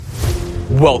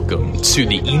Welcome to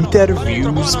the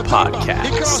Interviews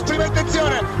Podcast. Prima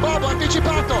attenzione, Bobo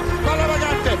anticipato, palla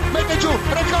vagante, mette giù,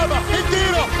 recova, il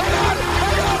tiro,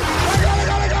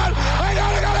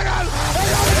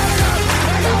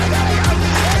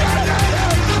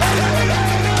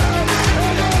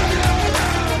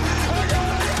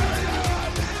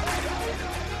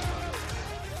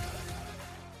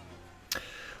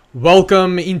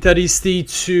 Welcome, Interisti,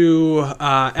 to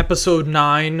episode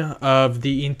 9 of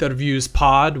the Interviews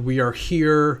Pod. We are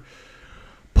here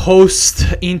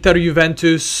post-Inter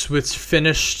Juventus, which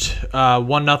finished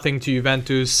 1-0 to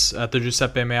Juventus at the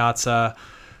Giuseppe Meazza.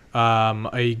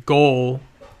 A goal,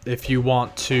 if you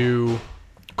want to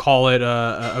call it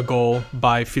a goal,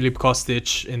 by Filip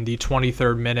Kostic in the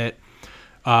 23rd minute,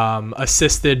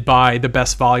 assisted by the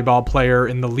best volleyball player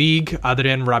in the league,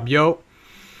 Adrien Rabiot.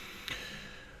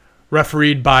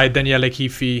 Refereed by Daniele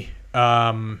Chiffi.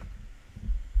 All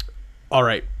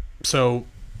right. So,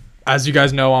 as you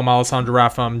guys know, I'm Alessandro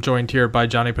Raffa. I'm joined here by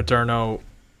Johnny Paterno.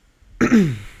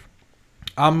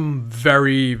 I'm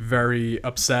very, very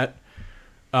upset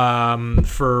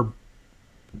for,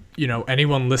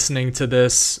 anyone listening to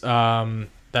this that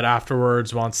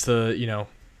afterwards wants to,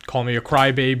 call me a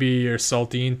crybaby or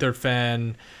salty Inter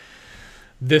fan,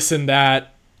 this and that.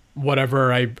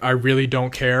 Whatever, I really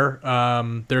don't care.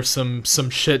 There's some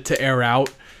shit to air out.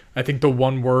 I think the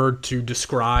one word to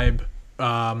describe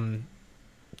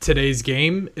today's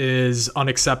game is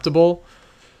unacceptable.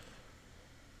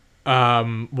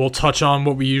 We'll touch on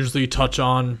what we usually touch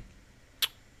on,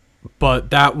 but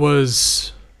that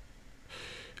was...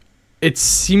 It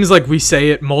seems like we say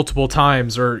it multiple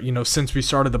times, or, since we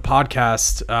started the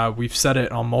podcast, we've said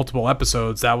it on multiple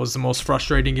episodes. That was the most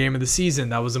frustrating game of the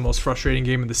season.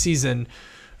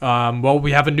 Well,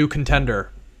 we have a new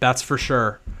contender. That's for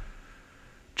sure.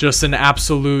 Just an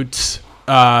absolute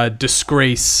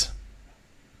disgrace.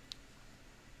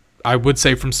 I would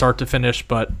say from start to finish,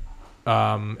 but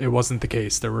it wasn't the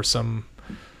case. There were some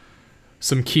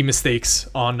key mistakes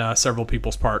on several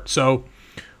people's part. So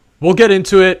we'll get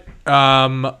into it.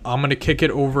 I'm going to kick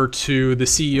it over to the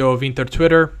CEO of Inter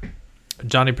Twitter,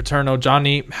 Johnny Paterno.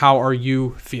 Johnny, how are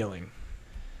you feeling?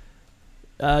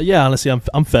 Honestly,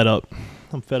 I'm fed up.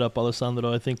 I'm fed up,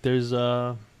 Alessandro. I think there's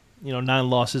 9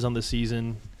 losses on the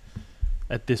season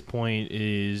at this point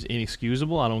is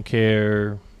inexcusable. I don't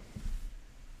care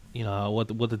what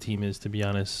the team is, to be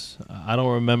honest. I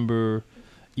don't remember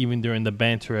even during the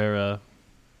banter era.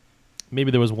 Maybe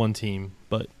there was one team,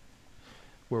 but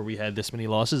where we had this many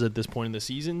losses at this point in the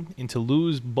season, and to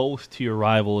lose both to your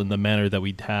rival in the manner that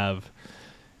we have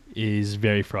is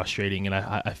very frustrating. And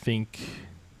I think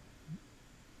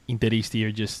Interisti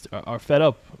are fed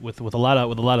up with a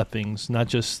lot of things, not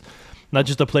just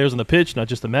the players on the pitch, not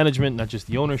just the management, not just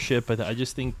the ownership. I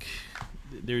just think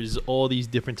there's all these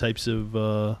different types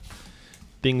of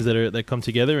things that come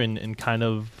together and kind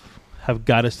of have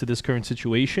got us to this current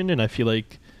situation. And I feel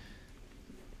like,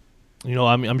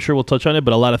 I'm sure we'll touch on it,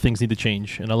 but a lot of things need to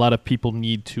change, and a lot of people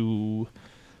need to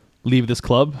leave this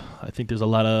club. I think there's a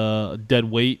lot of dead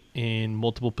weight in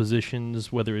multiple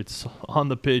positions, whether it's on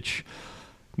the pitch,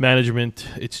 management.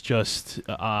 It's just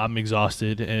I'm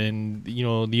exhausted, and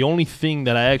the only thing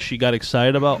that I actually got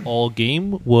excited about all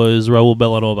game was Raul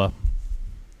Bellanova.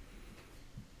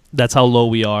 That's how low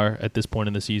we are at this point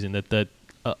in the season. That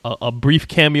a brief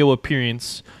cameo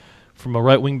appearance from a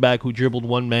right wing back who dribbled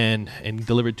one man and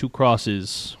delivered 2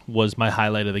 crosses was my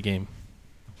highlight of the game.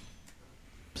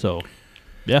 So,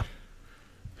 yeah.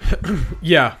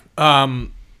 Yeah.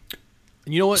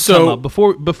 You know what? So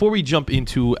before we jump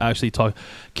into actually talk,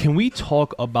 can we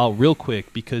talk about real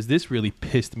quick, because this really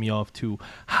pissed me off too,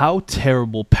 how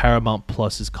terrible Paramount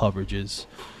Plus's coverage is.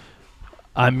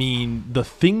 I mean, the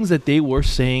things that they were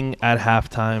saying at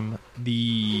halftime,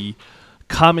 the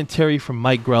commentary from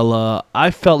Mike Grella,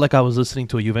 I felt like I was listening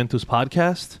to a Juventus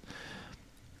podcast.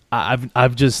 I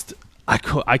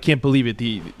can't believe it.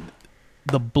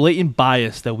 The blatant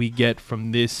bias that we get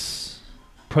from this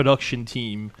production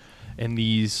team and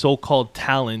these so-called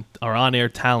talent or on-air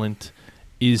talent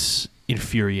is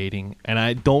infuriating, and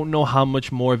I don't know how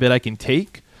much more of it I can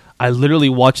take. I literally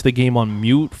watched the game on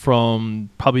mute from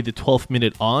probably the 12th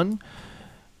minute on.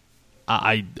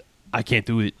 I can't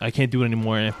do it. I can't do it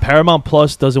anymore. And if Paramount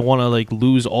Plus doesn't want to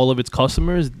lose all of its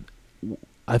customers,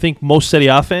 I think most Serie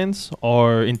A fans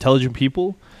are intelligent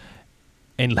people,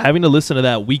 and having to listen to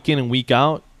that week in and week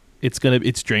out, it's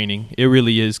draining. It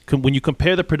really is. When you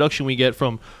compare the production we get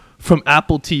from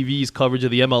Apple TV's coverage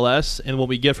of the MLS and what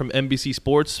we get from NBC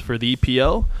Sports for the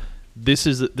EPL, this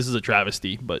is a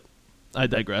travesty. But I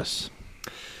digress.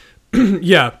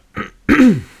 Yeah.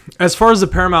 As far as the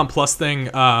Paramount Plus thing,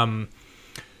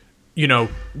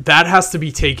 that has to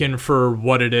be taken for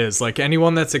what it is. Like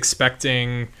anyone that's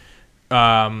expecting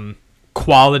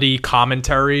quality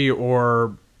commentary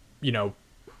or,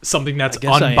 something that's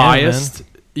unbiased.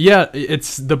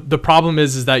 It's the problem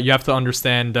is that you have to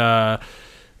understand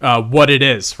what it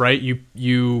is, right?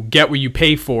 You get what you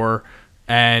pay for,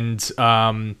 and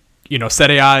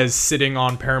Serie A is sitting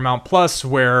on Paramount Plus,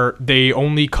 where they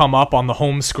only come up on the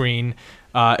home screen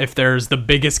if there's the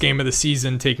biggest game of the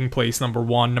season taking place. Number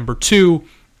one, number two,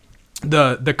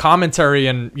 the commentary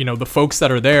and the folks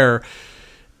that are there.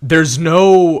 There's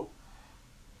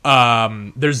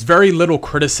very little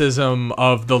criticism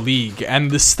of the league,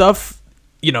 and the stuff,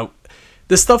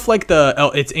 the stuff like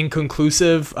it's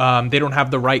inconclusive. They don't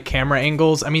have the right camera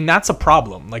angles. I mean, that's a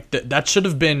problem. Like that should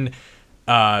have been,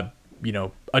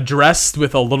 addressed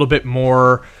with a little bit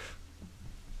more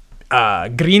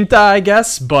grinta, I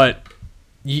guess. But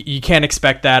you can't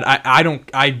expect that.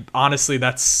 I honestly,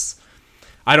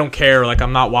 I don't care. Like,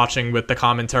 I'm not watching with the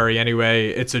commentary anyway.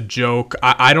 It's a joke.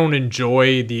 I don't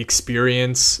enjoy the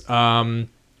experience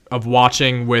of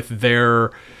watching with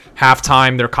their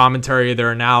halftime, their commentary,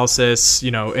 their analysis.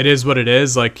 It is what it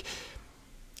is. Like,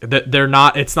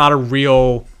 it's not a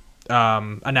real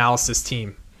analysis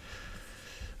team.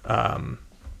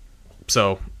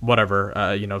 So whatever.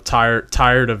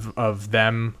 Tired of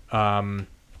them.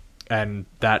 And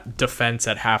that defense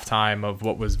at halftime of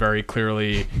what was very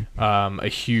clearly a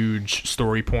huge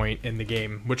story point in the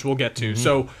game, which we'll get to. Mm-hmm.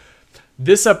 So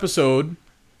this episode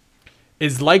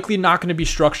is likely not going to be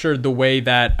structured the way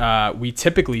that we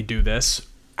typically do this.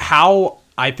 How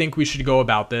I think we should go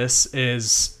about this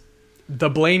is the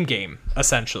blame game,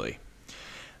 essentially.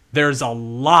 There's a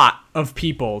lot of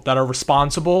people that are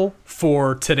responsible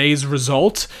for today's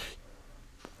result.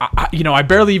 I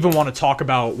barely even want to talk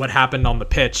about what happened on the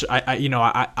pitch.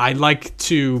 I like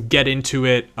to get into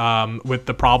it with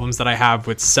the problems that I have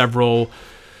with several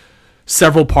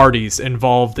parties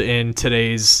involved in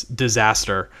today's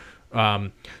disaster.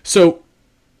 So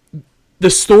the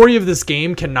story of this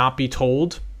game cannot be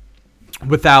told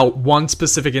without one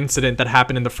specific incident that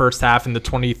happened in the first half in the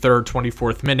 23rd,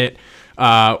 24th minute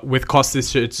with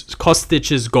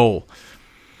Kostic's goal.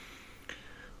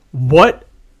 What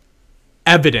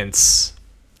evidence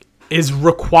is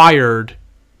required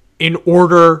in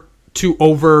order to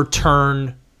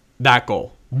overturn that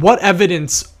goal? What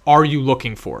evidence are you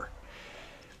looking for?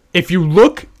 If you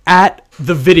look at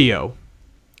the video,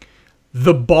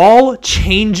 the ball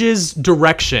changes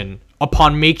direction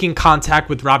upon making contact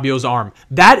with Rabiot's arm.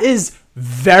 That is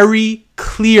very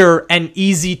clear and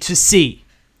easy to see.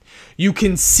 You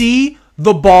can see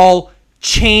the ball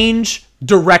change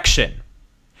direction.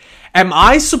 Am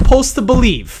I supposed to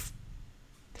believe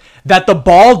that the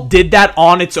ball did that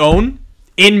on its own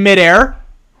in midair?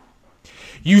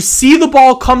 You see the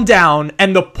ball come down,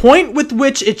 and the point with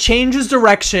which it changes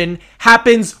direction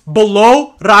happens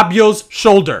below Rabiot's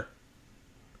shoulder,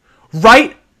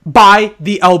 right by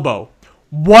the elbow.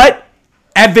 What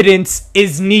evidence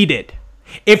is needed?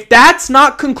 If that's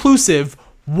not conclusive,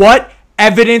 what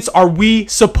evidence are we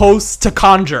supposed to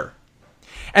conjure?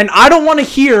 And I don't want to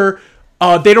hear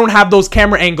they don't have those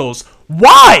camera angles.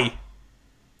 Why?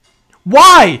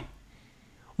 Why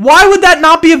would that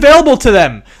not be available to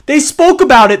them? They spoke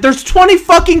about it. There's 20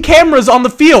 fucking cameras on the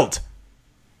field.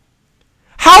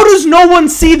 How does no one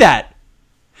see that?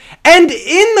 And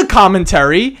in the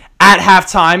commentary at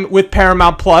halftime with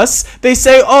Paramount Plus, they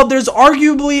say, there's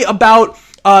arguably about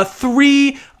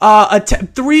three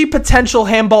potential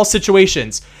handball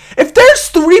situations. If there's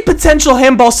 3 potential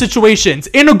handball situations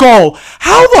in a goal,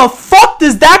 how the fuck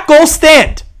does that goal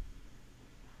stand?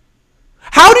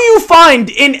 How do you find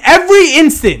in every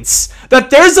instance that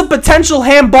there's a potential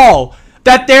handball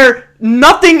that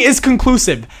nothing is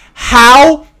conclusive?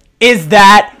 How is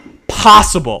that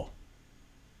possible?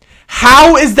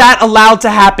 How is that allowed to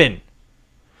happen?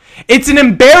 It's an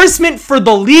embarrassment for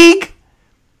the league.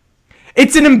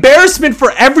 It's an embarrassment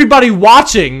for everybody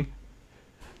watching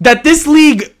that this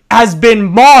league has been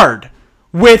marred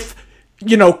with,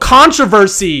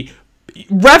 controversy,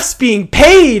 refs being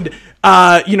paid,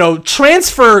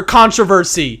 transfer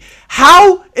controversy.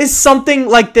 How is something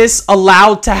like this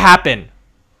allowed to happen?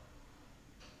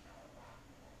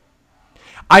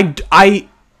 I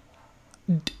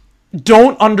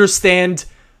don't understand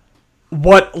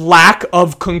what lack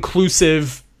of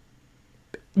conclusive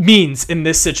means in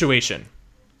this situation.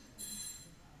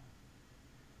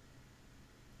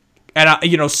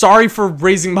 And, sorry for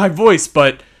raising my voice,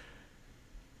 but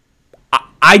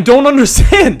I don't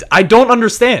understand. I don't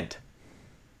understand.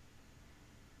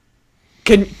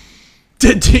 Do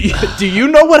you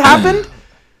know what happened?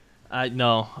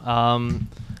 No.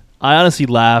 I honestly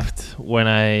laughed when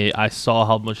I saw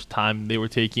how much time they were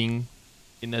taking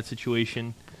in that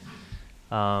situation.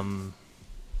 You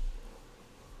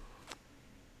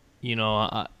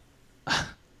know,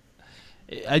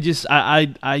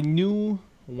 I knew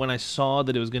when I saw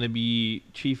that it was going to be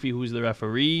Chifi, who's the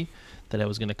referee, that I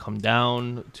was going to come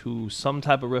down to some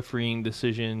type of refereeing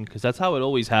decision, because that's how it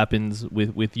always happens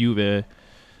with Juve.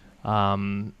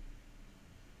 And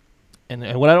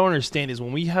what I don't understand is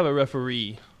when we have a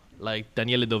referee like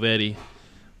Daniele Doveri,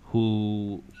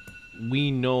 who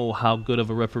we know how good of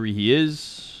a referee he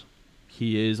is.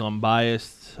 He is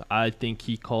unbiased. I think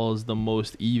he calls the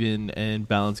most even and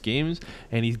balanced games,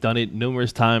 and he's done it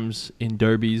numerous times in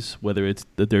derbies, whether it's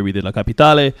the Derby della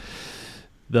Capitale,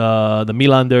 the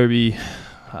Milan Derby.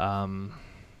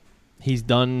 He's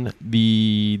done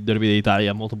the Derby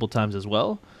d'Italia multiple times as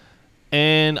well.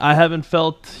 And I haven't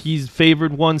felt he's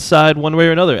favored one side one way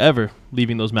or another ever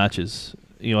leaving those matches.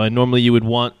 You know, and normally you would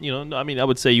want, I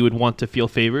would say you would want to feel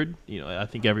favored. You know, I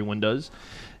think everyone does.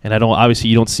 And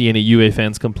obviously you don't see any Juve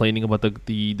fans complaining about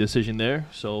the decision there.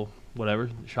 So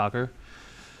whatever, shocker.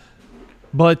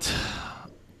 But,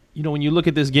 when you look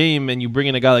at this game and you bring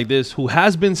in a guy like this who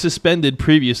has been suspended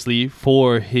previously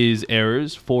for his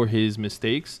errors, for his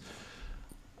mistakes,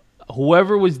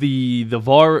 whoever was the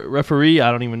VAR referee,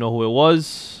 I don't even know who it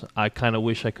was. I kind of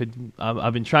wish I could.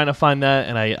 I've been trying to find that,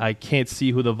 and I can't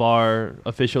see who the VAR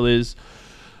official is.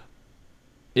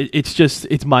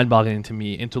 It's mind-boggling to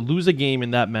me. And to lose a game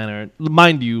in that manner,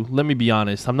 mind you, let me be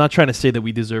honest. I'm not trying to say that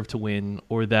we deserve to win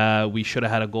or that we should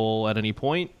have had a goal at any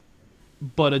point,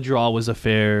 but a draw was a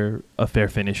fair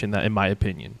finish in that, in my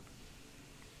opinion.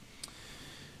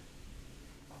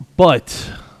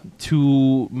 But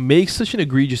to make such an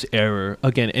egregious error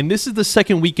again, and this is the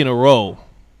second week in a row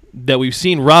that we've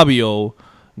seen Rabiot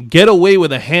get away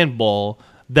with a handball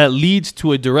that leads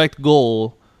to a direct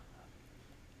goal.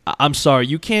 I'm sorry,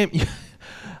 you can't.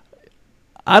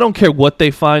 I don't care what they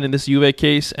find in this Juve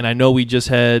case, and I know we just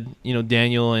had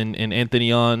Daniel and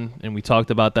Anthony on, and we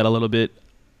talked about that a little bit.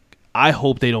 I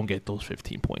hope they don't get those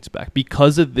 15 points back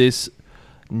because of this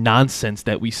nonsense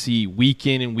that we see week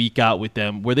in and week out with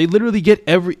them, where they literally get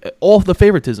all of the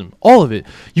favoritism, all of it.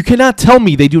 You cannot tell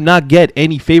me they do not get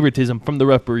any favoritism from the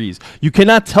referees. You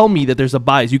cannot tell me that there's a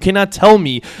bias. You cannot tell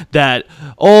me that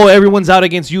everyone's out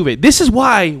against Juve. This is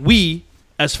why we,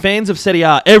 as fans of Serie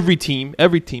A, every fan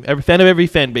of every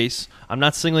fan base, I'm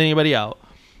not singling anybody out,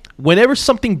 whenever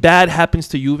something bad happens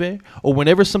to Juve, or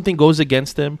whenever something goes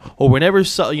against them, or whenever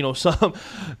some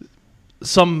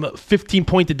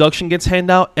 15-point deduction gets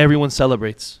handed out, everyone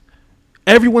celebrates.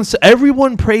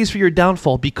 Everyone prays for your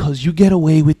downfall because you get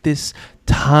away with this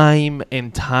time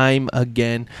and time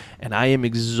again. And I am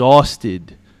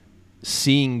exhausted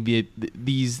seeing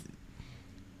these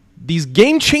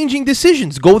game-changing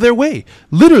decisions go their way.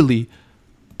 Literally,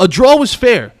 a draw was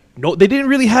fair. No, they didn't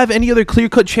really have any other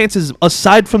clear-cut chances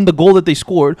aside from the goal that they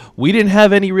scored. We didn't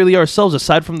have any really ourselves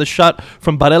aside from the shot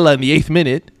from Barella in the 8th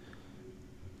minute.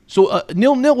 So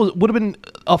 0-0 would have been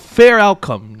a fair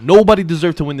outcome. Nobody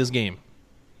deserved to win this game.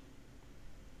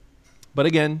 But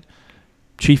again,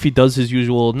 Chifi does his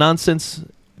usual nonsense.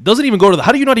 Doesn't even go to the.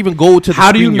 How do you not even go to the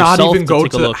screen yourself to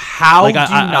take a look? How do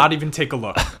you not even take a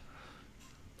look?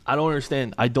 I don't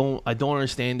understand. I don't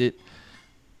understand it.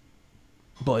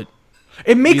 But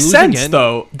it makes sense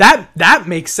though. That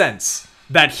makes sense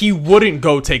that he wouldn't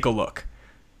go take a look.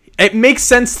 It makes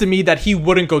sense to me that he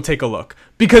wouldn't go take a look,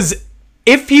 because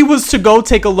if he was to go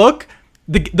take a look,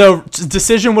 the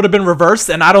decision would have been reversed,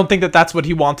 and I don't think that that's what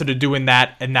he wanted to do in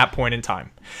that point in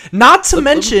time. Not to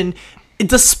mention,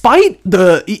 despite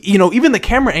the even the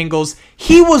camera angles,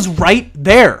 he was right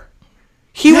there.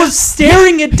 He was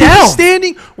staring it down. He was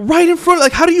standing right in front.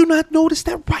 Like, how do you not notice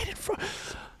that right in front?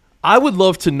 I would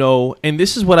love to know, and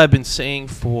this is what I've been saying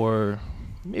for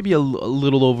maybe a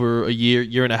little over a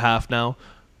year and a half now.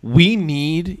 We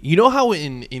need, how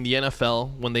in the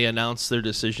NFL, when they announce their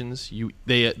decisions,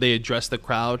 they address the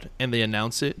crowd and they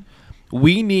announce it.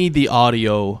 We need the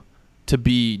audio to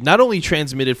be not only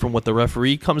transmitted from what the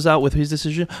referee comes out with his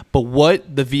decision, but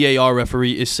what the VAR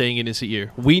referee is saying in his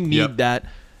ear. We need that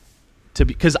to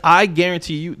be, because I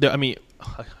guarantee you, I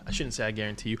shouldn't say I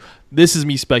guarantee you. This is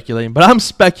me speculating, but I'm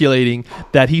speculating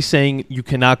that he's saying you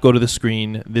cannot go to the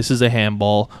screen. This is a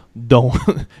handball. I'm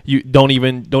going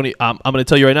to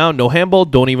tell you right now, no handball.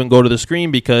 Don't even go to the screen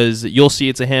because you'll see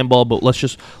it's a handball. But let's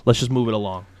just move it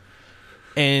along.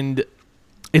 And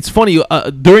it's funny,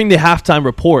 during the halftime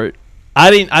report, I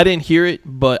didn't hear it,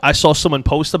 but I saw someone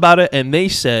post about it, and they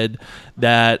said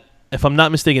that, if I'm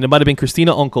not mistaken, it might have been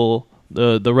Christina Uncle,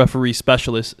 the referee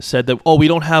specialist, said that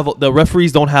the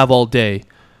referees don't have all day.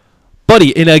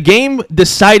 buddy, in a game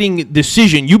deciding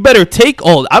decision, you better take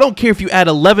all. I don't care if you add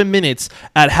 11 minutes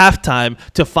at halftime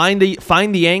to find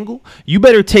the angle. You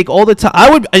better take all the time. I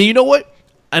would, and you know what?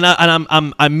 And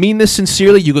I mean this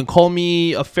sincerely. You can call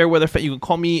me a fair weather fan. You can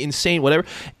call me insane, whatever.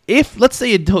 If, let's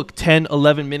say, it took 10,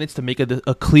 11 minutes to make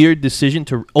a clear decision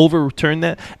to overturn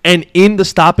that, and in the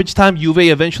stoppage time, Juve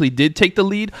eventually did take the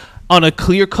lead on a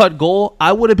clear-cut goal,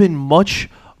 I would have been much,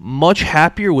 much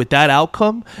happier with that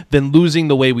outcome than losing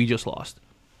the way we just lost.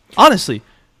 Honestly,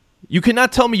 you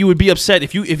cannot tell me you would be upset.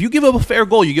 If you give up a fair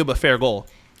goal, you give up a fair goal.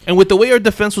 And with the way our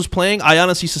defense was playing, I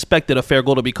honestly suspected a fair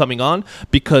goal to be coming on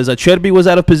because Acerbi was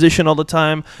out of position all the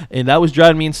time, and that was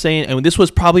driving me insane. And this was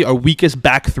probably our weakest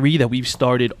back three that we've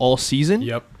started all season.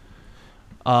 Yep.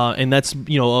 And that's,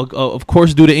 of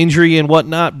course, due to injury and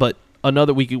whatnot. But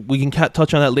we can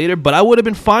touch on that later. But I would have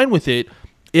been fine with it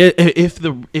if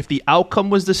the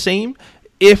outcome was the same,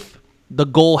 if the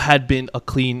goal had been a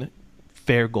clean,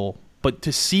 fair goal. But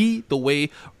to see the way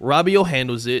Rabiot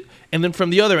handles it, and then from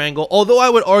the other angle, although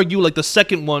I would argue like the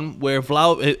second one where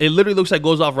it literally looks like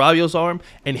goes off Rabiot's arm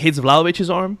and hits Vlahovic's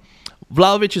arm.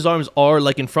 Vlahovic's arms are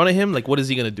like in front of him. Like, what is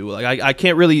he gonna do? Like, I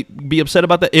can't really be upset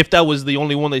about that if that was the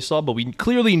only one they saw. But we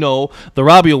clearly know the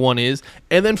Rabiot one is.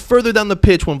 And then further down the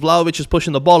pitch, when Vlahovic is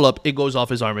pushing the ball up, it goes off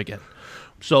his arm again.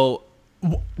 So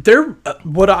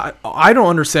what I don't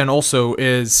understand also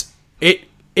is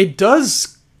it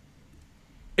does.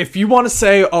 If you want to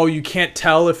say, oh, you can't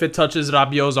tell if it touches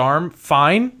Rabiot's arm,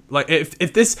 fine. Like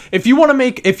if you want to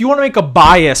make a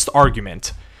biased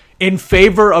argument in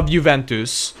favor of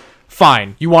Juventus,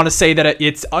 fine. You want to say that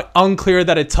it's unclear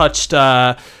that it touched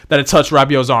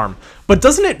Rabiot's arm, but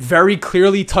doesn't it very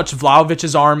clearly touch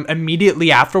Vlahovic's arm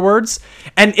immediately afterwards?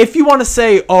 And if you want to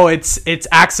say, oh, it's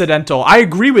accidental, I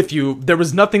agree with you. There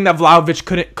was nothing that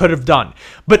Vlahovic could have done.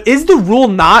 But is the rule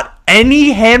not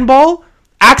any handball,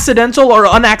 accidental or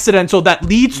unaccidental, that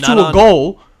leads to a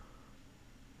goal?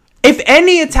 If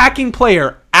any attacking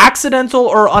player, accidental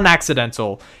or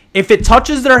unaccidental, if it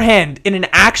touches their hand in an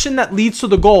action that leads to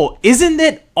the goal, isn't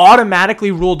it automatically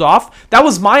ruled off? That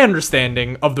was my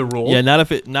understanding of the rule. Yeah,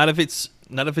 if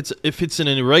it's in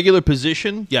an irregular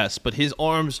position, yes, but his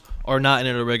arms are not in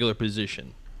an irregular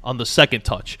position on the second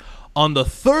touch. On the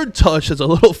third touch, that's a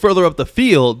little further up the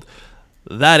field,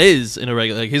 that is an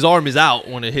irregular. Like, his arm is out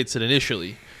when it hits it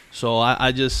initially. So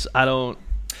I don't.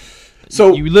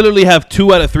 So you literally have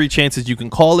 2 out of 3 chances you can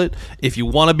call it. If you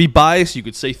want to be biased, you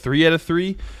could say 3 out of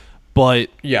 3. But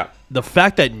yeah, the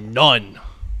fact that none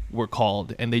were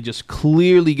called and they just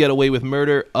clearly get away with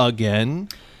murder again.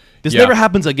 This never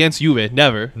happens against Juve.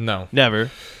 Never. No.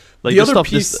 Never. Like, the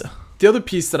other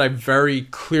piece that I very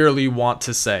clearly want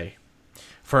to say,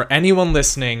 for anyone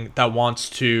listening that wants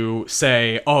to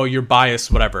say, oh, you're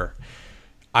biased, whatever,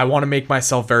 I want to make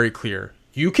myself very clear.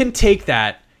 You can take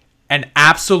that and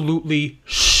absolutely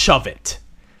shove it.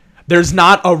 There's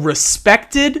not a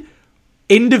respected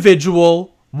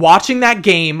individual watching that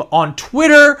game on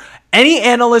Twitter, any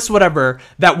analyst, whatever,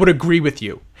 that would agree with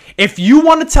you. If you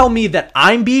want to tell me that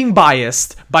I'm being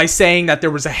biased by saying that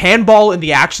there was a handball in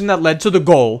the action that led to the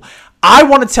goal, I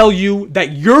want to tell you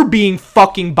that you're being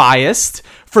fucking biased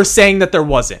for saying that there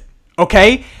wasn't.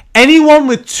 Okay? Anyone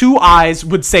with 2 eyes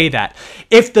would say that.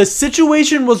 If the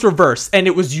situation was reversed and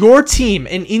it was your team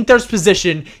in Inter's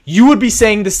position, you would be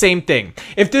saying the same thing.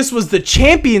 If this was the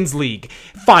Champions League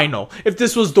final, if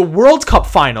this was the World Cup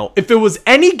final, if it was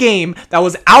any game that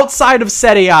was outside of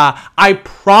Serie A, I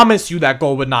promise you that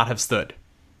goal would not have stood.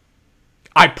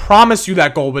 I promise you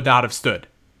that goal would not have stood.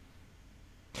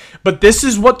 But this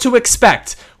is what to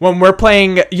expect when we're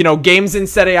playing, games in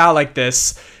Serie A like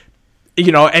this,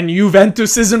 and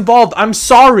Juventus is involved. I'm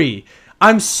sorry.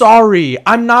 I'm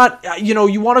not,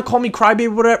 you want to call me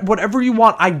crybaby, whatever you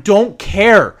want. I don't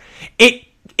care.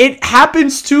 It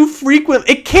happens too frequent.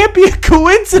 It can't be a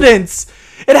coincidence.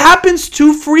 It happens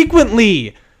too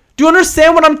frequently. Do you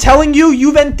understand what I'm telling you,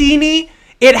 Juventini?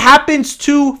 It happens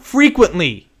too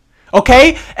frequently.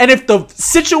 Okay? And if the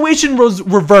situation was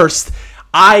reversed,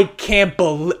 I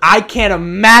can't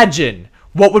imagine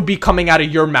what would be coming out of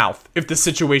your mouth if the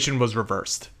situation was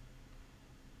reversed.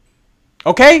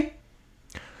 Okay?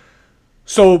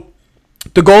 So,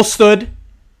 the goal stood.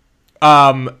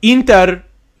 Inter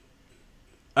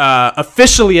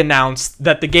officially announced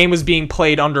that the game was being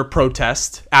played under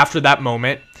protest after that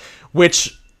moment,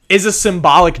 which is a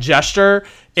symbolic gesture.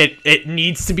 It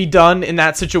needs to be done in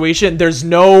that situation. There's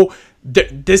no...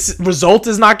 This result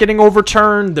is not getting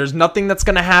overturned. There's nothing that's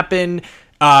going to happen.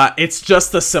 It's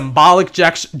just a symbolic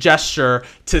gesture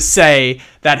to say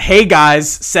that, hey guys,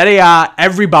 Serie A,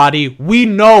 everybody, we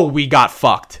know we got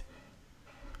fucked.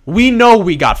 We know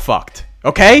we got fucked.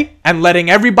 Okay? And letting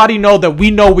everybody know that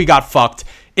we know we got fucked.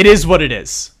 It is what it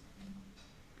is.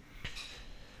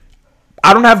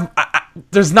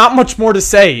 There's not much more to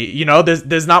say, you know?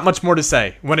 There's not much more to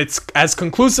say. When it's as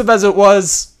conclusive as it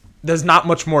was, there's not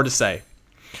much more to say.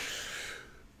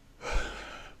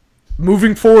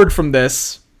 Moving forward from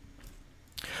this,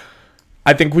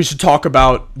 I think we should talk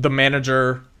about the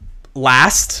manager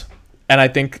last. And I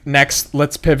think next,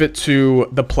 let's pivot to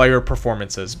the player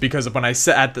performances. Because when I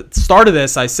said at the start of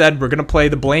this, I said we're going to play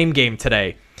the blame game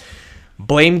today.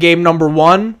 Blame game number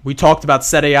 1, we talked about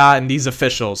Serie A and these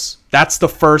officials. That's the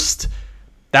first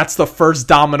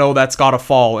domino that's got to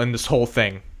fall in this whole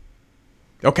thing.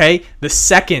 Okay? The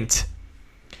second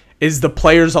is the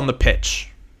players on the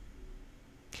pitch.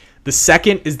 The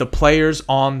second is the players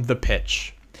on the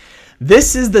pitch.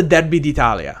 This is the Derby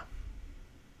d'Italia.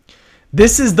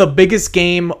 This is the biggest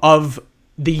game of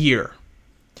the year.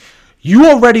 You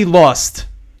already lost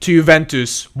to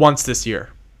Juventus once this year.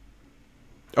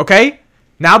 Okay?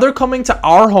 Now they're coming to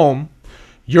our home.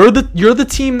 You're the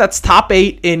team that's top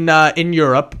 8 in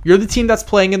Europe. You're the team that's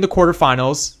playing in the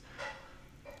quarterfinals.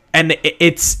 And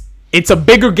it's a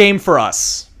bigger game for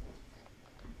us.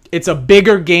 It's a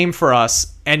bigger game for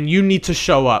us, and you need to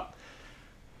show up.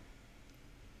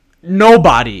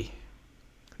 Nobody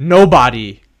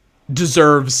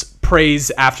deserves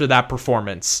praise after that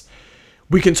performance.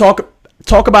 We can talk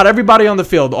about everybody on the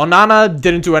field. Onana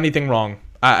didn't do anything wrong.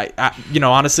 I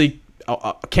honestly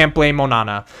can't blame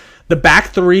Onana. The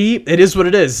back 3, it is what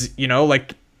it is. You know,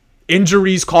 like,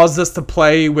 injuries caused us to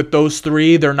play with those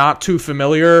 3. They're not too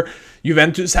familiar.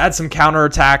 Juventus had some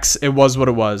counterattacks. It was what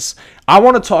it was. I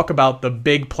want to talk about the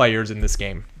big players in this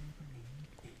game.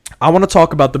 Not the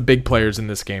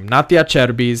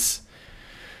Acerbis.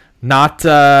 Not,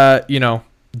 De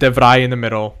Vrij in the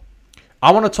middle.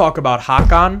 I want to talk about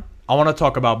Hakan. I want to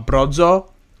talk about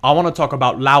Brozzo. I want to talk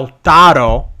about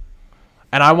Lautaro.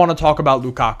 And I want to talk about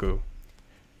Lukaku.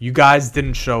 You guys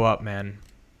didn't show up, man.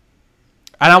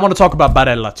 And I want to talk about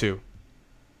Barella, too.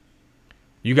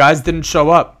 You guys didn't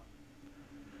show up.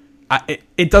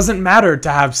 It doesn't matter to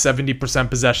have 70%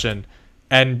 possession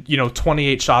and,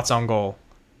 28 shots on goal.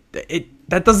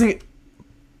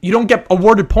 You don't get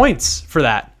awarded points for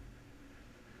that.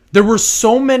 There were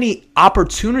so many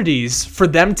opportunities for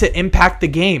them to impact the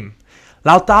game.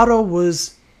 Lautaro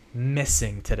was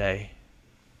missing today.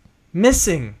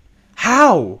 Missing.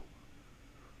 How?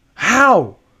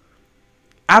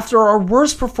 After our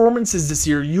worst performances this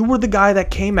year, you were the guy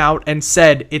that came out and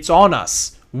said, it's on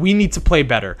us. We need to play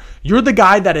better. You're the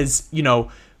guy that is,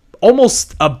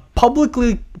 almost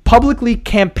publicly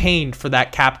campaigned for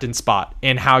that captain spot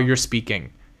in how you're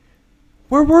speaking.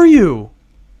 Where were you?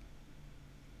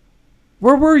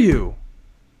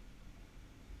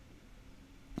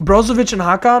 Brozovic and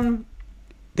Hakan,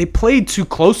 they played too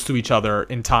close to each other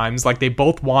in times. Like, they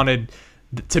both wanted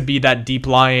to be that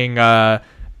deep-lying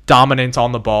dominant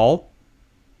on the ball.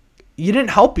 You didn't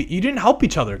help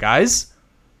each other, guys.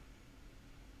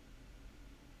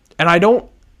 And I don't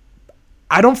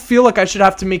feel like I should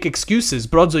have to make excuses.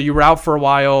 Brozzo, you were out for a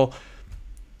while.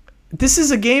 This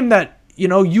is a game that,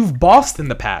 you've bossed in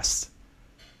the past.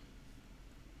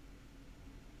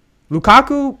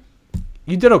 Lukaku,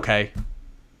 you did okay.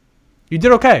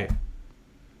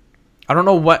 I don't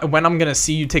know when I'm going to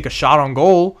see you take a shot on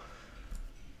goal.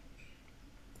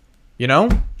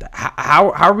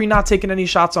 How are we not taking any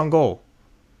shots on goal?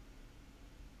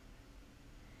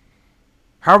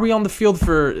 How are we on the field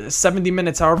for 70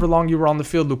 minutes, however long you were on the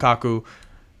field, Lukaku,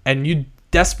 and you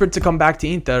desperate to come back to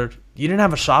Inter, you didn't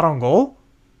have a shot on goal?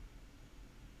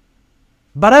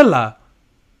 Barella,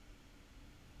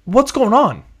 what's going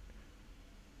on?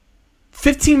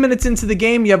 15 minutes into the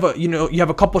game, you have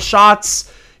a couple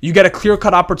shots, you get a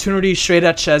clear-cut opportunity straight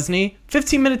at Chesney.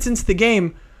 15 minutes into the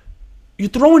game, you're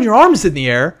throwing your arms in the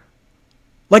air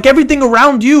like everything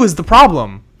around you is the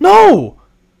problem. No,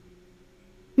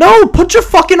 put your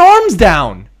fucking arms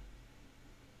down.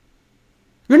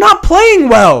 You're not playing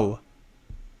well.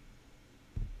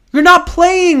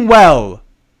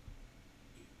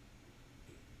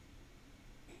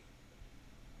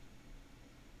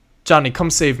 Johnny,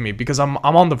 come save me because I'm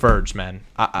on the verge, man.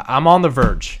 I'm on the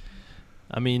verge.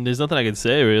 I mean, there's nothing I can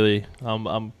say really.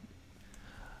 I'm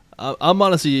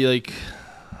honestly like,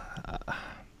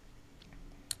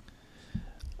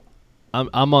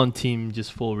 I'm on team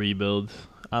just full rebuild.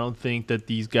 I don't think that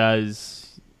these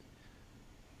guys,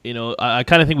 I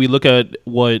kind of think we look at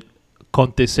what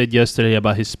Conte said yesterday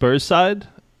about his Spurs side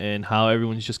and how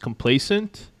everyone's just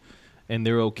complacent and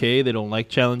they're okay. They don't like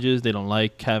challenges. They don't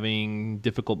like having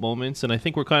difficult moments. And I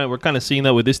think we're kind of seeing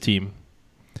that with this team,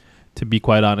 to be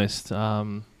quite honest.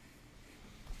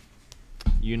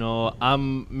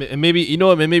 Maybe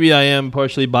I am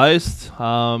partially biased.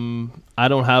 I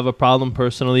don't have a problem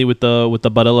personally with the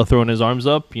Barella throwing his arms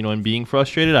up, and being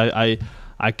frustrated. I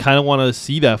kind of want to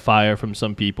see that fire from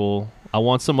some people. I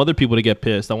want some other people to get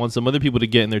pissed. I want some other people to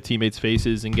get in their teammates'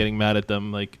 faces and getting mad at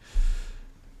them. Like,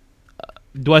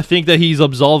 do I think that he's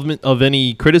absolved of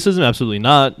any criticism? Absolutely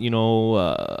not.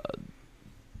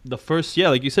 The first,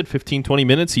 like you said, 15, 20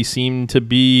 minutes, he seemed to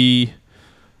be,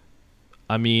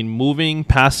 moving,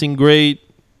 passing great,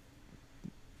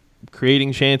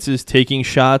 creating chances, taking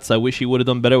shots. I wish he would have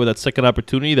done better with that second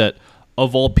opportunity that,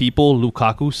 of all people,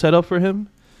 Lukaku set up for him.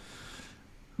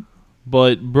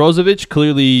 But Brozovic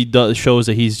clearly shows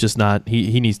that he's just not.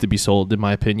 He needs to be sold, in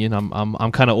my opinion.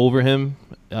 I'm kind of over him.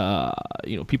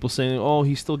 People saying, "Oh,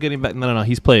 he's still getting back." No.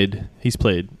 He's played.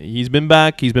 He's been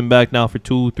back. He's been back now for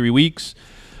 2-3 weeks.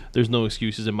 There's no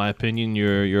excuses, in my opinion.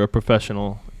 You're a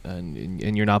professional,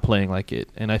 and you're not playing like it.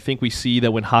 And I think we see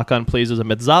that when Hakan plays as a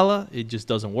mezzala, it just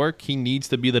doesn't work. He needs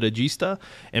to be the regista.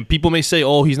 And people may say,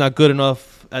 "Oh, he's not good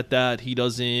enough at that. He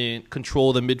doesn't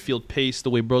control the midfield pace the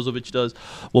way Brozovic does."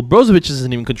 Well, Brozovic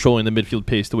isn't even controlling the midfield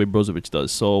pace the way Brozovic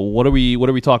does. So what are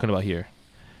we talking about here?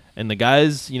 And the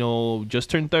guys, just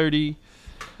turned 30.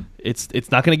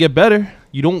 It's not going to get better.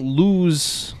 You don't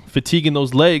lose fatigue in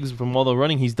those legs from all the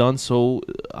running he's done. So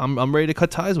I'm ready to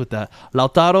cut ties with that.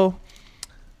 Lautaro,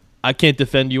 I can't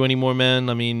defend you anymore, man.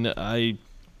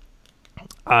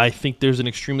 I think there's an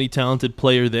extremely talented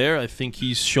player there. I think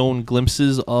he's shown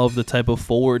glimpses of the type of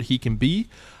forward he can be.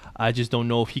 I just don't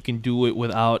know if he can do it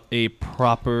without a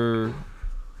proper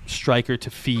striker to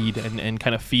feed and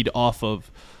kind of feed off of.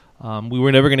 We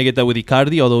were never going to get that with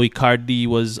Icardi, although Icardi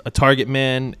was a target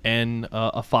man and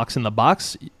a fox in the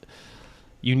box.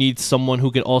 You need someone who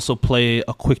can also play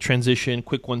a quick transition,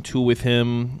 quick 1-2 with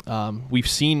him. We've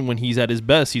seen when he's at his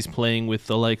best, he's playing with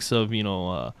the likes of,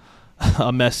 a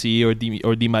Messi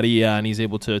or Di Maria, and he's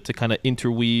able to kind of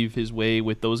interweave his way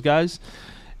with those guys.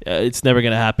 It's never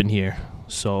going to happen here.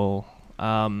 So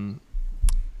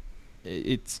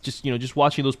it's just, just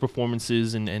watching those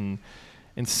performances and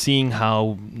seeing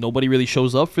how nobody really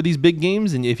shows up for these big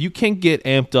games. And if you can't get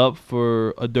amped up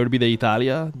for a Derby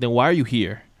d'Italia, then why are you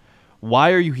here?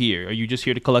 Why are you here? Are you just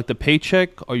here to collect a paycheck?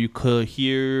 Are you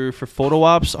here for photo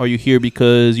ops? Are you here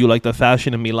because you like the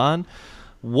fashion in Milan?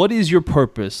 What is your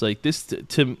purpose? Like this,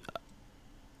 to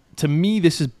me,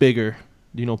 this is bigger.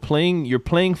 You're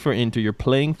playing for Inter. You're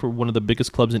playing for one of the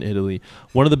biggest clubs in Italy,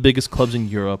 one of the biggest clubs in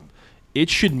Europe. It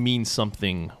should mean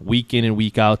something week in and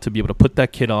week out to be able to put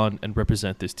that kit on and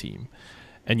represent this team.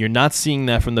 And you're not seeing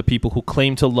that from the people who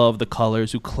claim to love the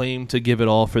colors, who claim to give it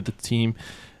all for the team.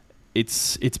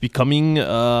 It's becoming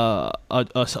a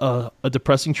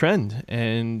depressing trend.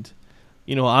 And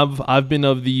I've been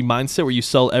of the mindset where you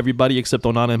sell everybody except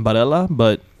Onana and Barella.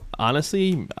 But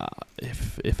honestly,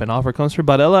 if an offer comes for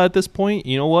Barella at this point,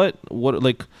 you know what?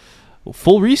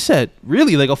 Full reset,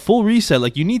 really, like a full reset.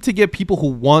 Like, you need to get people who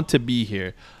want to be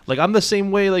here. Like, I'm the same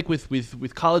way, like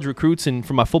with college recruits and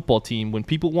for my football team. When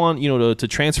people want, to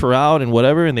transfer out and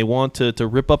whatever, and they want to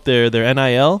rip up their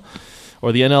NIL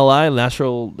or the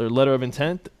NLI, their letter of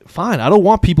intent, fine. I don't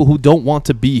want people who don't want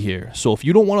to be here. So if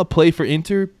you don't want to play for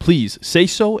Inter, please say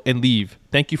so and leave.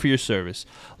 Thank you for your service.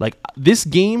 Like, this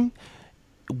game,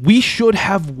 we should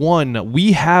have won.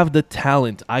 We have the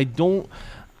talent. I don't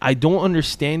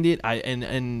understand it.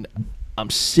 And I'm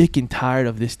sick and tired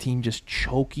of this team just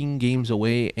choking games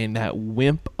away, and that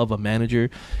wimp of a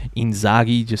manager,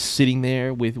 Inzaghi, just sitting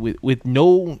there with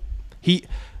no.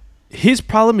 His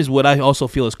problem is what I also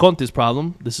feel is Conte's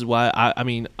problem. This is why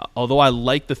although I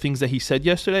like the things that he said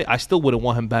yesterday, I still wouldn't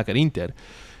want him back at Inter.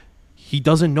 He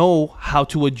doesn't know how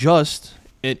to adjust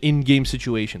in game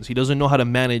situations. He doesn't know how to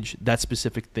manage that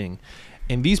specific thing.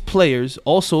 And these players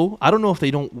also, I don't know if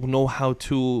they don't know how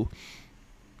to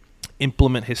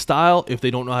implement his style, if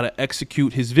they don't know how to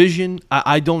execute his vision.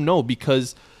 I don't know,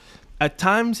 because at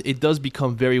times it does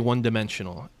become very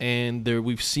one-dimensional. And there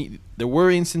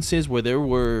were instances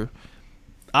where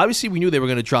obviously we knew they were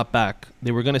going to drop back.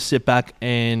 They were going to sit back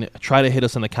and try to hit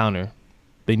us on the counter.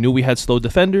 They knew we had slow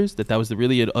defenders, that was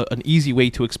really an easy way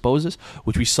to expose us,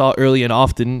 which we saw early and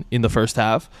often in the first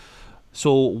half.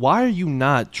 So why are you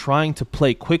not trying to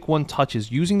play quick one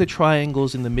touches, using the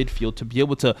triangles in the midfield to be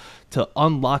able to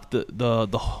unlock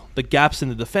the gaps in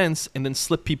the defense and then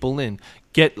slip people in,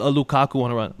 get a Lukaku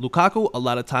on a run? Lukaku, a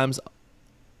lot of times,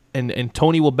 and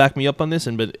Tony will back me up on this,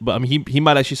 but I mean he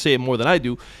might actually say it more than I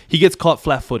do. He gets caught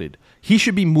flat-footed. He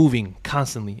should be moving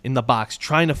constantly in the box,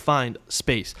 trying to find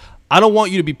space. I don't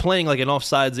want you to be playing like an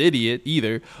offsides idiot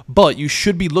either, but you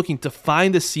should be looking to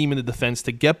find a seam in the defense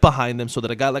to get behind them so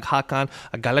that a guy like Hakan,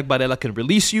 a guy like Barella can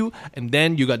release you, and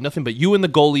then you got nothing but you and the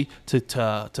goalie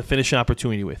to finish an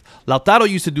opportunity with. Lautaro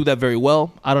used to do that very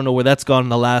well. I don't know where that's gone in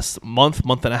the last month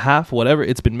and a half, whatever.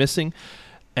 It's been missing.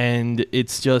 And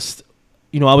it's just,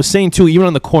 I was saying too, even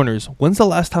on the corners, when's the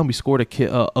last time we scored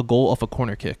a goal off a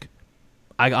corner kick?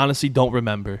 I honestly don't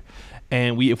remember.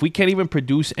 And if we can't even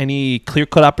produce any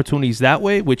clear-cut opportunities that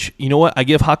way, which, you know what, I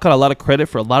give Hakan a lot of credit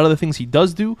for a lot of the things he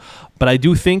does do, but I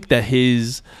do think that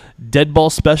his dead ball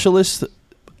specialist,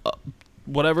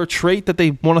 whatever trait that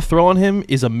they want to throw on him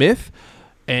is a myth,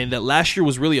 and that last year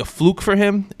was really a fluke for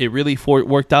him. It really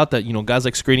worked out that, guys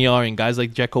like Skriniar and guys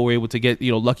like Dzeko were able to get,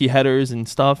 lucky headers and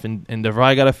stuff, and De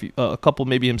Vrij got a couple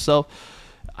maybe himself.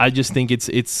 I just think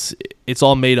it's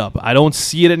all made up. I don't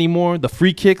see it anymore. The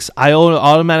free kicks, I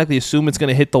automatically assume it's going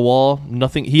to hit the wall.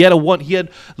 Nothing. He had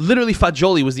literally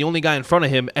Fagioli was the only guy in front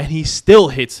of him, and he still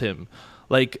hits him.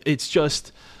 Like, it's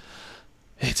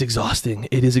exhausting.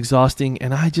 It is exhausting,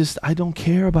 and I don't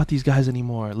care about these guys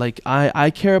anymore. Like,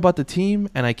 I care about the team,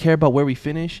 and I care about where we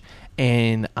finish,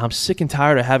 and I'm sick and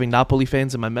tired of having Napoli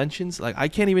fans in my mentions. Like, I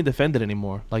can't even defend it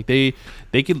anymore. Like, they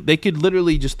could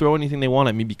literally just throw anything they want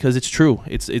at me because it's true.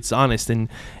 It's honest, and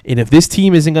if this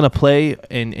team isn't gonna play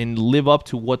and live up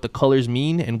to what the colors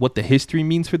mean and what the history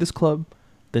means for this club,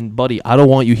 then, buddy, I don't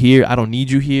want you here. I don't need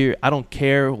you here. I don't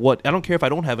care if I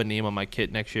don't have a name on my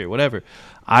kit next year, whatever.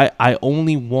 I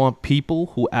only want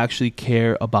people who actually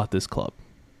care about this club.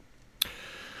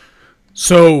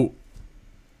 So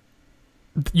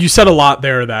you said a lot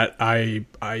there that I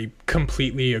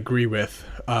completely agree with.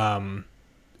 And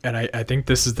I think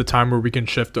this is the time where we can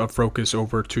shift our focus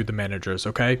over to the managers,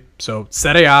 okay? So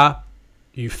Serie A,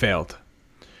 you failed.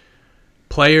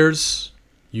 Players,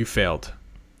 you failed.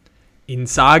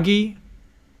 Inzaghi,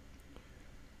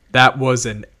 that was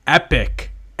an epic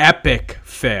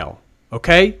fail.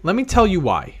 Okay? Let me tell you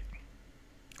why.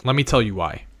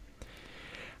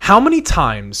 How many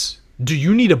times do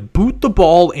you need to boot the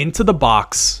ball into the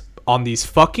box on these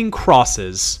fucking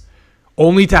crosses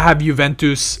only to have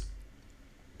Juventus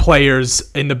players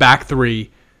in the back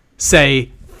three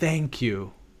say, thank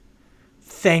you.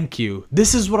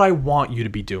 This is what I want you to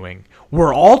be doing.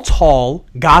 We're all tall.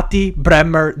 Gatti,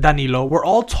 Bremer, Danilo. We're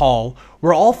all tall.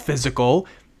 We're all physical.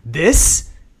 This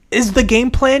is the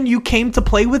game plan you came to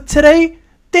play with today?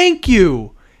 Thank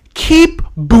you. Keep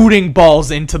booting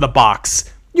balls into the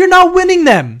box. You're not winning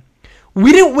them.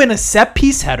 We didn't win a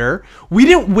set-piece header. We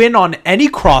didn't win on any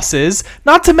crosses.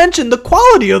 Not to mention the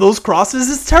quality of those crosses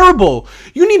is terrible.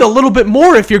 You need a little bit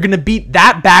more if you're going to beat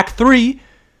that back three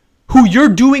who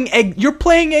you're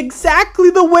playing exactly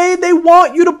the way they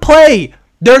want you to play.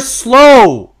 They're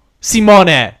slow,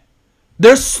 Simone.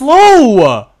 They're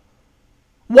slow.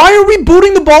 Why are we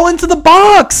booting the ball into the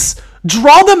box?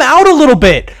 Draw them out a little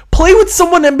bit. Play with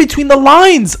someone in between the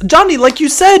lines. Johnny, like you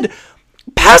said,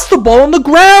 pass the ball on the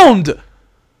ground.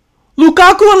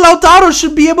 Lukaku and Lautaro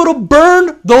should be able to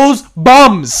burn those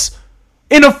bums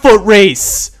in a foot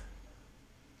race.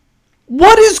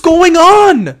 What is going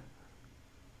on?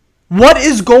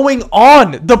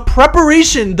 The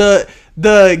preparation,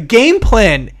 the game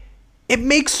plan, it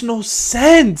makes no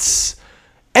sense.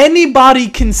 Anybody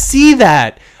can see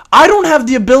that. I don't have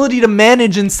the ability to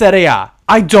manage in Serie A.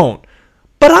 I don't.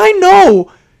 But I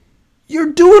know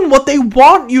you're doing what they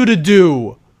want you to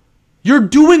do. You're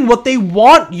doing what they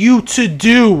want you to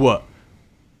do.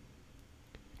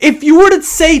 If you were to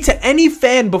say to any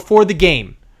fan before the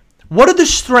game, what are the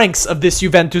strengths of this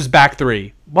Juventus back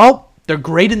three? Well, they're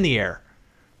great in the air.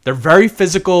 They're very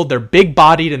physical, they're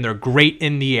big-bodied, and they're great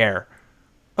in the air.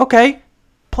 Okay,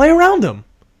 play around them.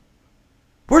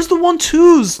 Where's the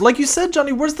 1-2s? Like you said,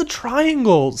 Johnny, where's the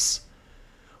triangles?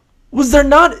 Was there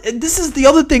not... This is the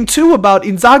other thing, too, about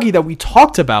Inzaghi that we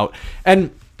talked about.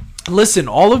 And listen,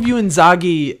 all of the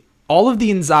Inzaghi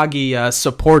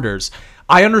supporters,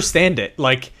 I understand it.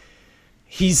 Like,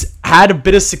 he's had a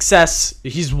bit of success.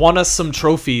 He's won us some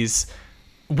trophies.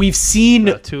 We've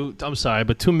seen...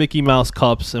 two Mickey Mouse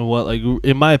cups and what, like,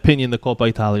 in my opinion, the Coppa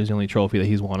Italia is the only trophy that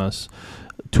he's won us.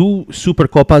 2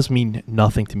 Supercoppas mean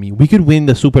nothing to me. We could win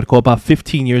the Supercoppa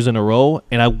 15 years in a row,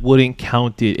 and I wouldn't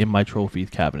count it in my trophy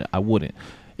cabinet. I wouldn't.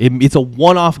 It's a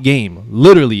one-off game.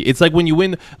 Literally, it's like when you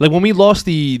win, like when we lost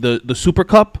the Super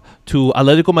Cup to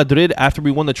Atletico Madrid after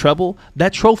we won the treble.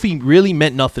 That trophy really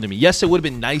meant nothing to me. Yes, it would have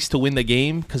been nice to win the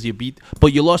game because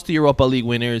but you lost to Europa League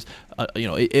winners.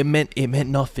 It meant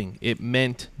nothing. It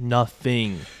meant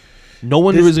nothing. No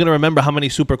one is going to remember how many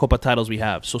Supercopa titles we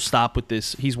have. So stop with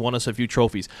this. He's won us a few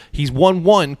trophies. He's won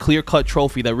one clear-cut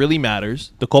trophy that really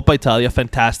matters. The Coppa Italia,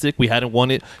 fantastic. We hadn't won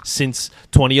it since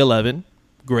 2011.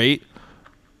 Great.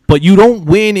 But you don't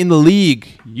win in the league.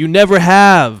 You never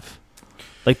have.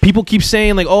 Like, people keep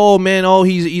saying, like, oh, man, oh,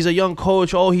 he's a young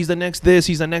coach. Oh, he's the next this,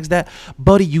 he's the next that.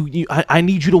 Buddy, I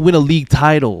need you to win a league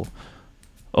title.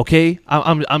 Okay?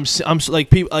 I'm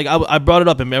like, people, like, I brought it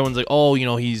up, and everyone's like, oh, you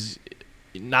know, he's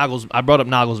Nagels. I brought up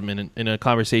Nagelsmann in a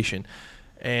conversation,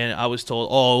 and I was told,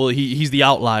 oh, well, he's the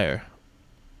outlier.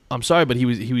 I'm sorry, but he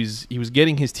was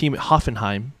getting his team at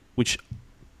Hoffenheim, which,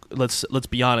 let's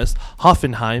be honest,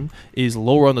 Hoffenheim is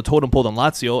lower on the totem pole than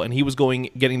Lazio, and he was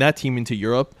getting that team into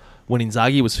Europe when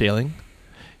Inzaghi was failing.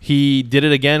 He did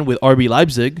it again with RB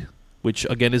Leipzig, which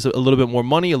again is a little bit more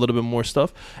money, a little bit more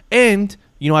stuff. And,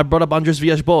 you know, I brought up Andres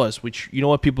Villas-Boas, which, you know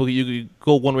what, people, you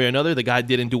go one way or another. The guy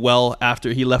didn't do well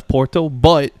after he left Porto,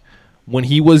 but when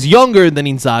he was younger than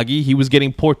Inzaghi, he was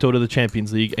getting Porto to the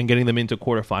Champions League and getting them into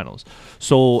quarterfinals.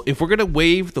 So if we're going to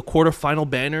wave the quarterfinal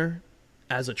banner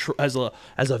as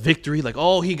a victory, like,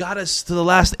 oh, he got us to the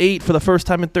last 8 for the first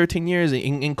time in 13 years,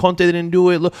 and Conte didn't do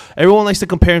it. Look, everyone likes to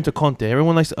compare him to Conte.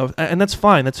 Everyone likes to, and that's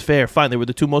fine. That's fair. Fine. They were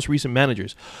the 2 most recent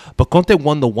managers. But Conte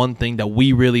won the one thing that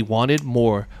we really wanted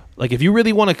more. Like, if you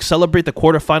really want to celebrate the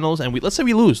quarterfinals, and let's say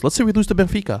we lose. Let's say we lose to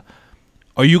Benfica.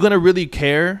 Are you going to really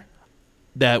care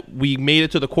that we made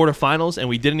it to the quarterfinals and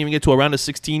we didn't even get to a round of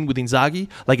 16 with Inzaghi?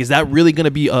 Like, is that really going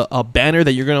to be a banner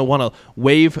that you're going to want to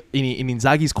wave in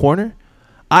Inzaghi's corner?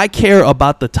 I care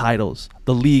about the titles,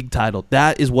 the league title.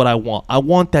 That is what I want. I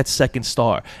want that second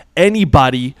star.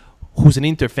 Anybody who's an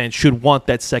Inter fan should want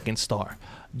that second star.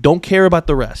 Don't care about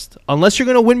the rest. Unless you're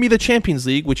going to win me the Champions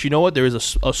League, which, you know what, there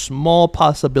is a small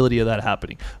possibility of that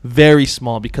happening. Very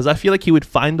small, because I feel like he would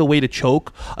find a way to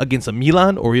choke against a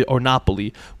Milan or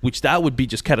Napoli, which that would be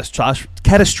just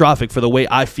catastrophic for the way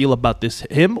I feel about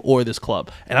him or this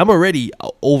club. And I'm already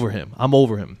over him. I'm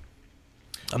over him.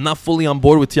 I'm not fully on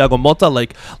board with Thiago Motta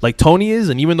like Tony is,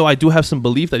 and even though I do have some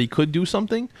belief that he could do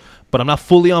something, but I'm not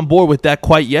fully on board with that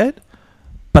quite yet.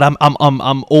 But I'm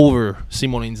over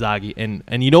Simone Inzaghi,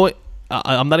 and you know what?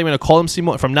 I'm not even gonna call him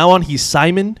Simone. From now on, he's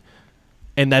Simon,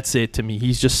 and that's it to me.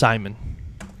 He's just Simon.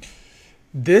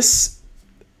 This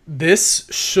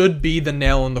should be the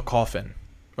nail in the coffin,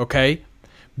 okay?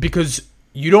 Because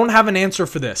you don't have an answer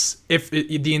for this. If the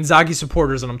Inzaghi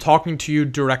supporters, and I'm talking to you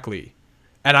directly,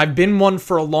 and I've been one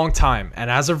for a long time,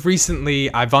 and as of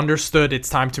recently, I've understood it's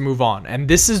time to move on. And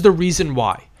this is the reason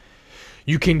why.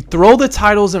 You can throw the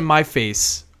titles in my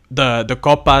face, the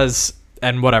Copas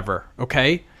and whatever,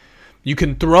 okay? You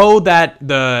can throw that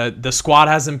the squad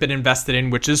hasn't been invested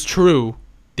in, which is true.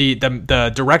 The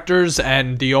directors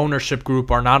and the ownership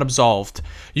group are not absolved.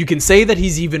 You can say that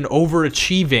he's even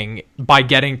overachieving by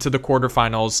getting to the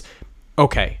quarterfinals.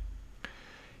 Okay.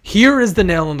 Here is the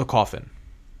nail in the coffin.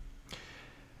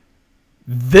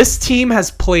 This team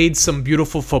has played some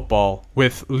beautiful football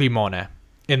with Limone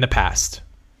in the past.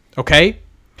 Okay?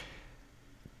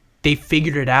 They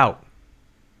figured it out.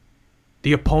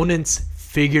 The opponents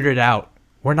figured it out.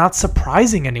 We're not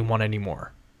surprising anyone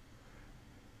anymore.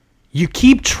 You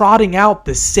keep trotting out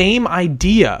the same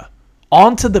idea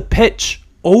onto the pitch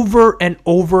over and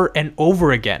over and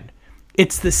over again.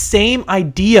 It's the same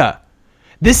idea.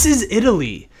 This is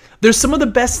Italy. There's some of the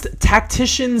best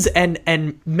tacticians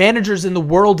and managers in the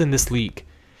world in this league.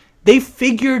 They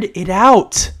figured it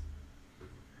out.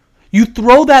 You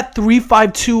throw that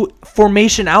 3-5-2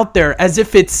 formation out there as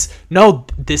if it's, no,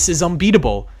 this is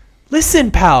unbeatable.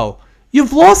 Listen, pal,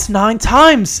 you've lost 9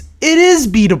 times. It is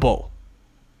beatable.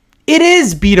 It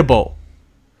is beatable.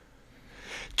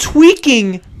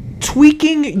 Tweaking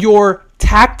your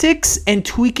tactics and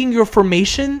tweaking your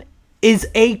formation is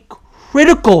a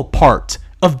critical part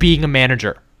of being a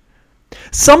manager.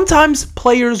 Sometimes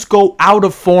players go out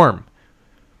of form.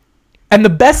 And the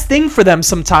best thing for them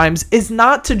sometimes is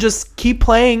not to just keep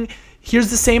playing, here's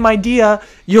the same idea,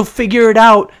 you'll figure it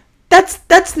out.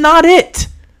 That's not it.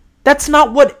 That's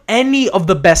not what any of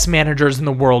the best managers in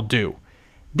the world do.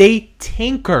 They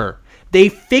tinker. They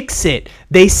fix it.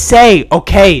 They say,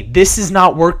 okay, this is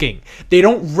not working. They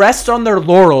don't rest on their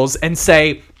laurels and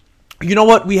say, you know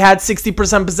what, we had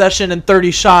 60% possession and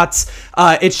 30 shots.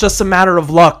 It's just a matter of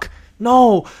luck.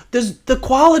 No, the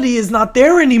quality is not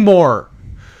there anymore.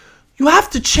 You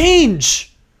have to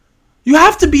change. You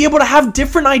have to be able to have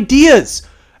different ideas.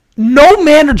 No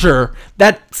manager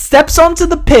that steps onto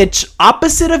the pitch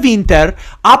opposite of Inter,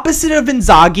 opposite of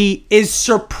Inzaghi, is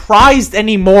surprised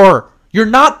anymore. You're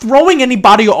not throwing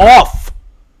anybody off.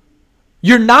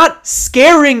 You're not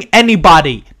scaring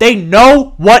anybody. They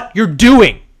know what you're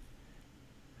doing.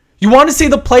 You want to say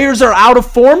the players are out of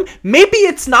form? Maybe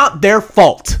it's not their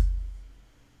fault.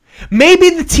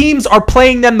 Maybe the teams are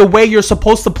playing them the way you're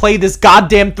supposed to play this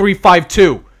goddamn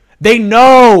 3-5-2. They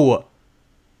know.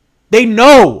 They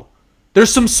know.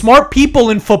 There's some smart people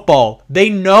in football. They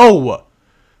know.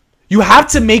 You have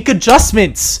to make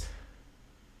adjustments.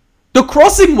 The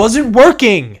crossing wasn't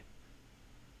working.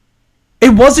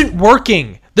 It wasn't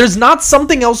working. There's not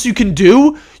something else you can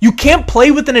do. You can't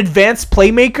play with an advanced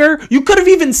playmaker. You could have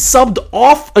even subbed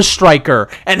off a striker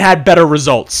and had better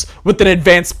results with an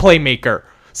advanced playmaker.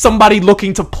 Somebody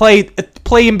looking to play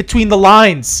in between the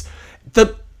lines.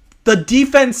 The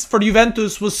defense for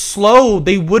Juventus was slow.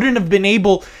 They wouldn't have been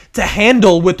able to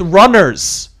handle with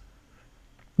runners.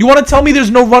 You want to tell me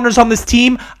there's no runners on this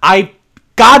team? I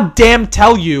goddamn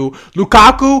tell you,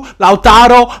 Lukaku,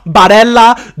 Lautaro,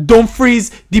 Barella, Dumfries,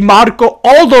 Di Marco,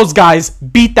 all those guys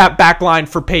beat that back line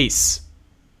for pace.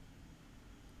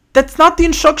 That's not the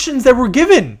instructions that were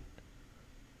given.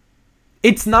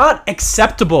 It's not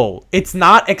acceptable. It's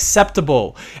not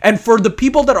acceptable. And for the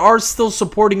people that are still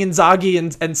supporting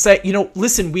Inzaghi and say,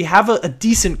 listen, we have a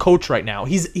decent coach right now.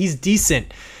 He's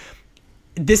decent.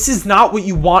 This is not what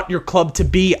you want your club to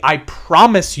be. I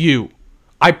promise you.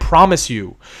 I promise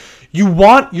you. You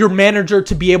want your manager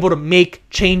to be able to make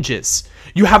changes.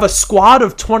 You have a squad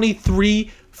of 23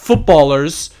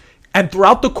 footballers, and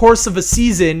throughout the course of a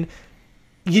season,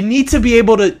 you need to be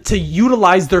able to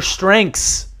utilize their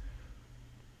strengths.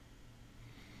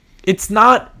 It's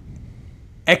not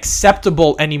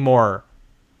acceptable anymore.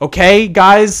 Okay,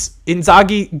 guys?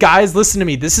 Inzaghi, guys, listen to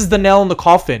me. This is the nail in the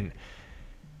coffin.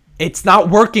 It's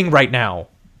not working right now.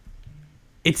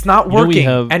 It's not working,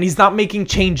 and he's not making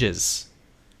changes.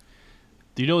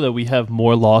 Do you know that we have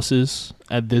more losses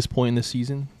at this point in the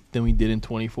season than we did in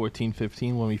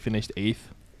 2014-15 when we finished 8th?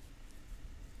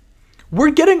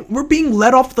 We're being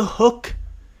let off the hook.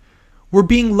 We're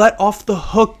being let off the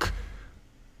hook.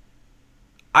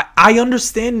 I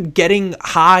understand getting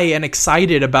high and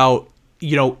excited about,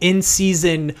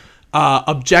 in-season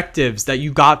objectives that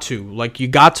you got to. Like, you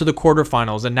got to the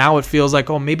quarterfinals, and now it feels like,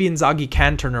 maybe Inzaghi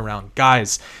can turn around.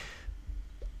 Guys,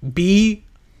 be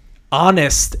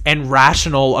honest and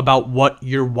rational about what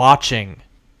you're watching.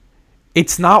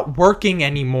 It's not working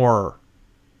anymore.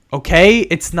 Okay?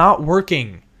 It's not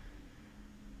working.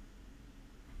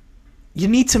 You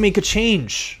need to make a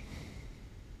change.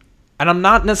 And I'm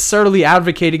not necessarily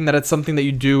advocating that it's something that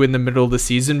you do in the middle of the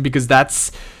season, because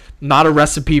that's not a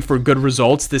recipe for good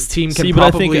results. This team can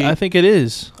probably... But I think it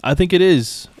is. I think it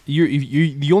is.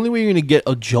 You the only way you're going to get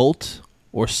a jolt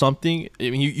or something... I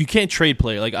mean, you can't trade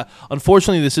player. Like,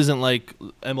 unfortunately, this isn't like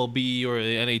MLB or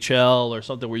the NHL or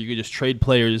something where you could just trade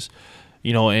players,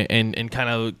 and kind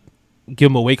of give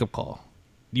them a wake-up call.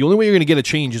 The only way you're going to get a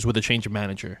change is with a change of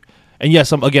manager. And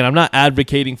yes, I'm not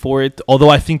advocating for it, although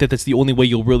I think that that's the only way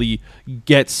you'll really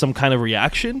get some kind of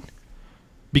reaction,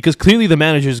 because clearly the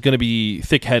manager is going to be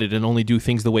thick-headed and only do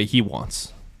things the way he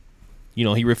wants.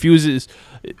 He refuses.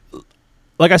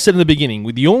 Like I said in the beginning,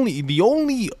 the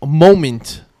only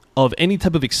moment of any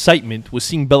type of excitement was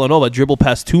seeing Bellanova dribble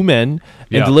past two men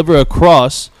and deliver a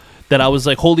cross that I was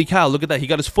like, holy cow, look at that. He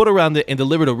got his foot around it and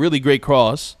delivered a really great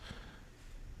cross.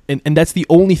 And that's the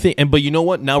only thing. But you know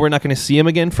what? Now we're not going to see him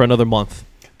again for another month.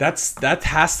 That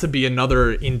has to be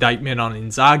another indictment on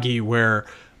Inzaghi, where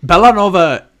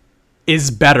Bellanova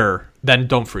is better than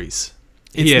Dumfries.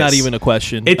 It's not even a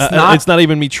question. It's not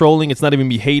even me trolling. It's not even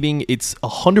me hating. It's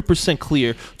 100%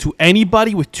 clear to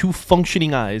anybody with two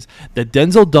functioning eyes that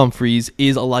Denzel Dumfries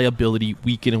is a liability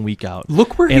week in and week out.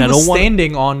 Look where he was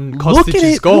standing on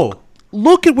Kostic's goal.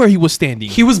 Look at where he was standing.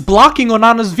 He was blocking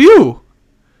Onana's view.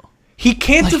 He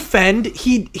can't defend.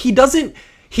 He doesn't.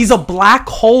 He's a black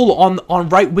hole on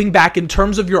right wing back in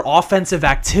terms of your offensive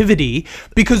activity,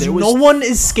 because no one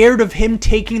is scared of him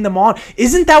taking them on.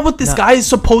 Isn't that what this guy is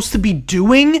supposed to be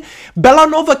doing?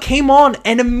 Bellanova came on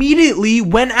and immediately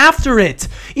went after it.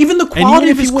 Even the quality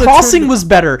of his crossing was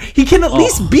better. He can at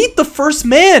least beat the first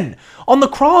man on the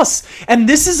cross. And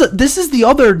this is the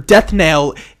other death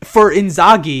nail for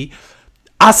Inzaghi.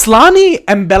 Aslani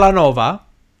and Bellanova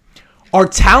are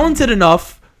talented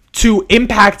enough to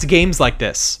impact games like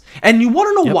this. And you want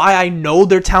to know why I know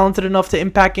they're talented enough to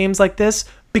impact games like this?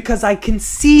 Because I can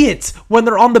see it when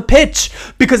they're on the pitch.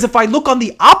 Because if I look on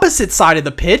the opposite side of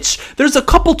the pitch, there's a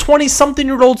couple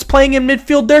 20-something-year-olds playing in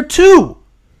midfield there too.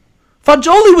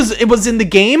 Fagioli was in the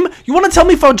game. You want to tell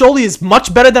me Fagioli is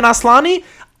much better than Aslani?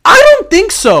 I don't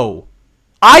think so.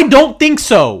 I don't think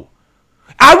so.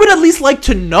 I would at least like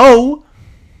to know.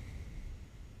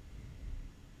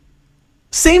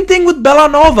 Same thing with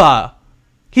Bellanova.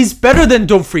 He's better than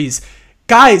Dumfries.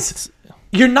 Guys,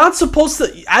 You're not supposed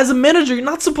to, as a manager, you're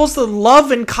not supposed to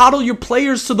love and coddle your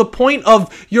players to the point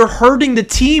of you're hurting the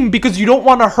team because you don't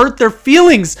want to hurt their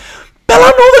feelings.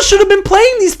 Bellanova should have been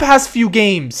playing these past few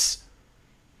games.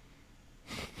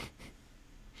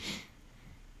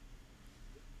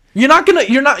 You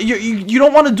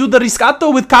don't want to do the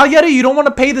riscatto with Cagliari? You don't want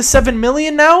to pay the $7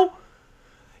 million now?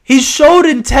 He showed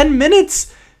in 10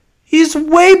 minutes he's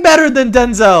way better than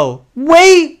Denzel.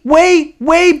 Way, way,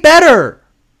 way better.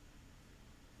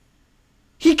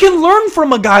 He can learn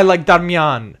from a guy like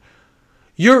Darmian.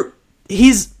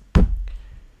 He's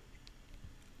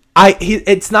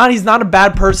not a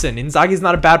bad person. Inzaghi's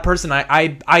not a bad person.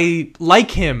 I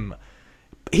like him.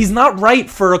 He's not right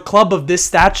for a club of this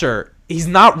stature. He's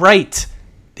not right.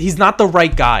 He's not the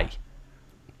right guy.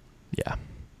 Yeah.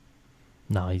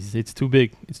 No, it's too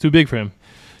big. It's too big for him.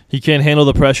 He can't handle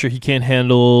the pressure. He can't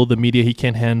handle the media. He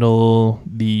can't handle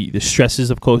the stresses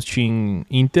of coaching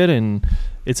Inter, and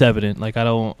it's evident. Like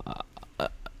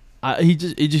he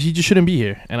just shouldn't be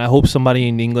here. And I hope somebody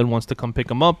in England wants to come pick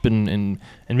him up and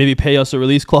maybe pay us a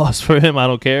release clause for him. I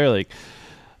don't care. Like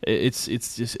it's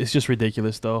just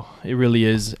ridiculous, though. It really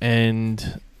is.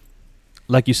 And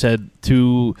like you said,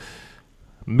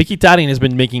 Mkhitaryan has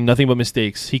been making nothing but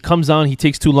mistakes. He comes on, he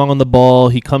takes too long on the ball.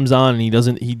 He comes on and he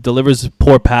delivers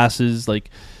poor passes. Like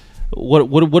what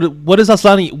is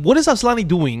Aslani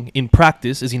doing in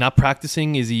practice? Is he not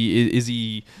practicing? Is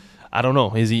he I don't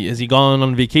know. Is he gone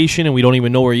on vacation and we don't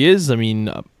even know where he is? I mean,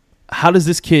 how does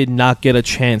this kid not get a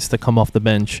chance to come off the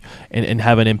bench and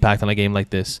have an impact on a game like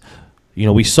this? You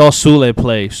know, we saw Sule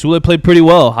play. Sule played pretty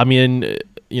well. I mean,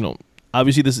 you know,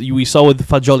 obviously, this we saw with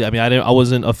Fagioli. I mean, I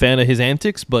wasn't a fan of his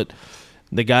antics, but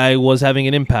the guy was having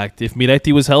an impact. If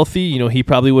Miretti was healthy, you know, he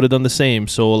probably would have done the same.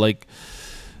 So, like,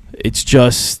 it's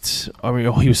just, I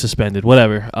mean, he was suspended,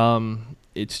 whatever.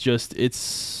 It's just,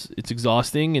 it's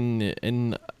exhausting,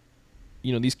 and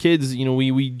you know, these kids, you know,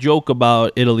 we joke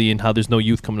about Italy and how there's no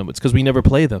youth coming up. It's because we never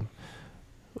play them.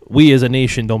 We as a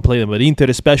nation don't play them, but Inter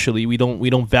especially, we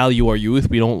don't value our youth.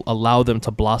 We don't allow them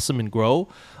to blossom and grow.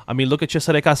 I mean, look at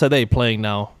Cesare Casadei playing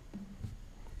now.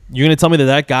 You're going to tell me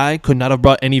that guy could not have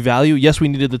brought any value? Yes, we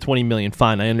needed the $20 million.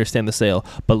 Fine, I understand the sale.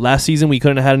 But last season, we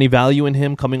couldn't have had any value in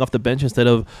him coming off the bench instead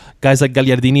of guys like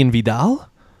Gagliardini and Vidal?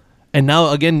 And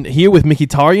now, again, here with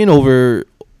Mkhitaryan over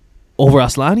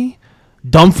Aslani?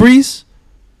 Dumfries?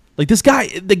 Like,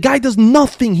 the guy does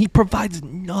nothing. He provides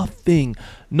nothing.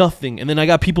 And then I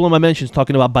got people in my mentions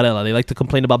talking about Barella. They like to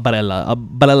complain about Barella.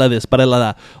 Barella this, Barella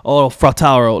that. Oh,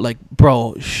 Frataro. Like,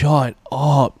 bro, shut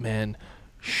up, man.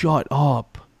 Shut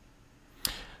up.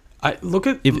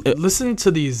 Listen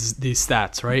to these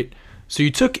stats, right? So you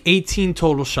took 18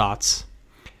 total shots.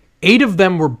 8 of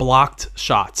them were blocked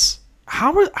shots.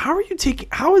 How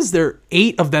is there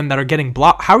 8 of them that are getting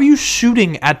blocked? How are you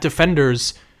shooting at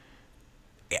defenders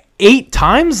 8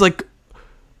 times? Like,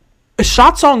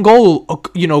 shots on goal,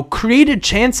 you know, created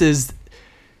chances.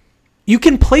 You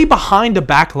can play behind a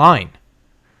back line.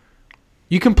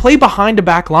 The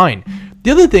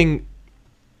other thing,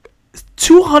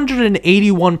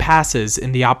 281 passes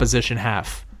in the opposition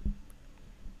half.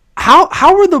 How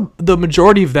are the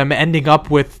majority of them ending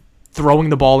up with throwing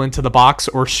the ball into the box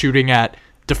or shooting at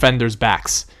defenders'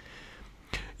 backs?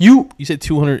 You said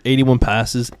 281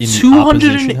 passes in the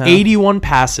opposition half? 281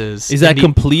 passes. Is that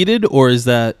completed, or is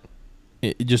that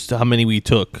just how many we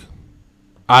took?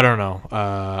 I don't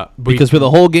know. Because for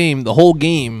the whole game,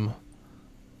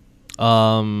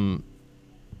 I'm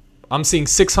seeing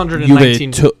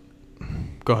 619.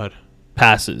 Go ahead.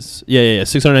 Passes. Yeah.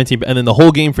 619. And then the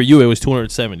whole game for Juve was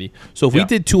 270. So if we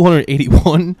did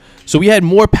 281, so we had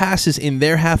more passes in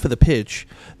their half of the pitch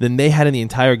than they had in the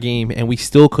entire game, and we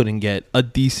still couldn't get a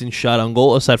decent shot on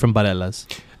goal aside from Barella's.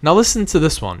 Now listen to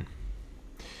this one.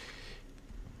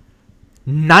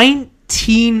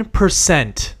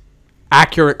 19%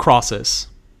 accurate crosses.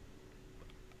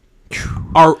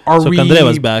 So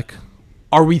Candreva's back.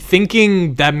 Are we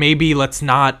thinking that maybe let's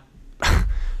change?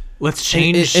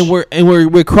 And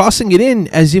we're crossing it in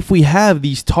as if we have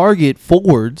these target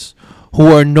forwards who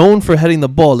are known for heading the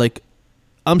ball. Like,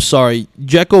 I'm sorry,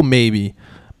 Dzeko maybe,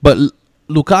 but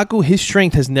Lukaku, his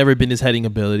strength has never been his heading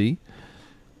ability.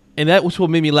 And that was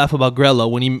what made me laugh about Grella.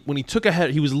 When he took a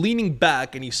head, he was leaning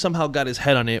back and he somehow got his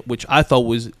head on it, which I thought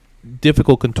was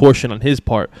difficult contortion on his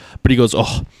part. But he goes,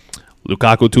 oh,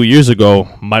 Lukaku 2 years ago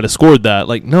might have scored that.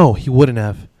 Like, no, he wouldn't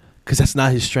have, because that's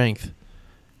not his strength.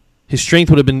 His strength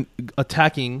would have been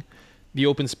attacking the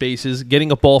open spaces,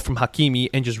 getting a ball from Hakimi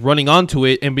and just running onto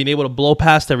it and being able to blow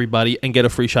past everybody and get a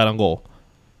free shot on goal.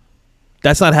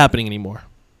 That's not happening anymore.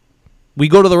 We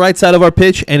go to the right side of our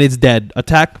pitch and it's dead.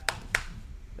 Attack,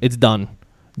 it's done.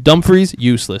 Dumfries,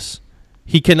 useless.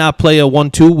 He cannot play a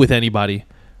 1-2 with anybody.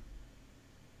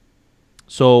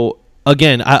 So,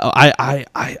 again,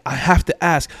 I have to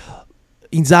ask,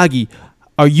 Inzaghi,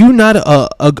 are you not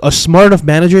a smart enough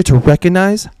manager to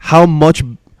recognize how much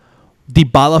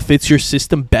Dybala fits your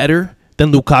system better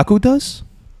than Lukaku does?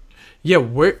 Yeah,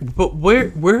 where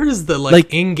is the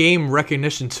in-game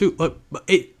recognition too? Look,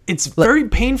 it's very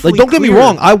painfully don't get me clear.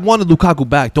 wrong. I wanted Lukaku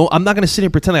back. I'm not gonna sit here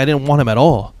and pretend I didn't want him at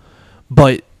all.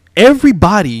 But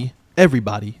everybody, and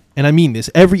I mean this,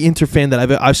 every Inter fan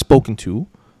that I've spoken to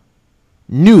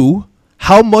knew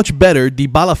how much better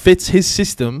Dybala fits his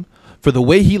system for the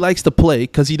way he likes to play,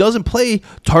 because he doesn't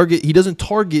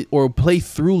target or play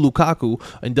through Lukaku,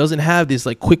 and doesn't have this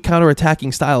like quick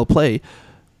counter-attacking style of play.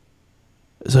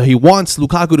 So he wants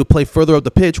Lukaku to play further up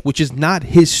the pitch, which is not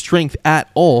his strength at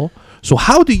all. So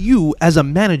how do you, as a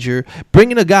manager,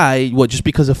 bring in a guy, just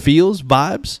because of feels,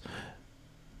 vibes?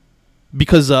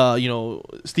 Because,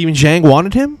 Steven Zhang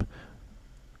wanted him?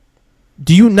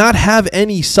 Do you not have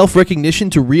any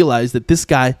self-recognition to realize that this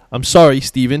guy, I'm sorry,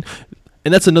 Steven,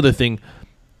 and that's another thing,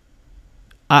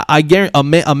 I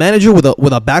guarantee a manager with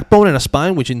a backbone and a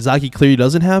spine, which Inzaghi clearly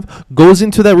doesn't have, goes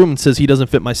into that room and says he doesn't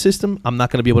fit my system. I'm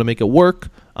not going to be able to make it work.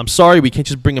 I'm sorry, we can't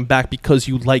just bring him back because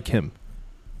you like him.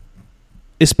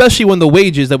 Especially when the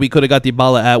wages that we could have got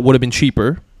Dybala at would have been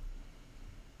cheaper.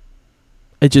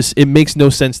 It makes no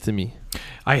sense to me.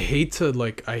 I hate to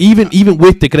even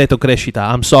with Decreto Crescita.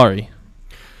 I'm sorry.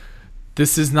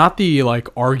 This is not the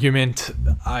argument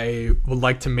I would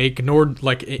like to make, nor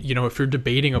if you're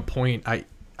debating a point, I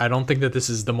don't think that this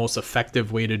is the most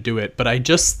effective way to do it, but I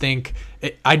just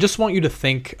want you to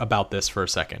think about this for a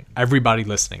second. Everybody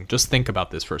listening, just think about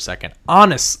this for a second.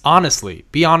 Honestly,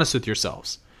 be honest with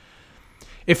yourselves.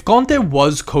 If Conte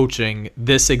was coaching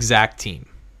this exact team,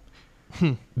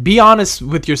 be honest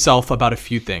with yourself about a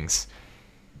few things.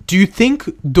 Do you think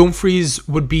Dumfries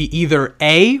would be either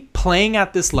A, playing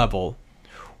at this level,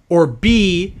 or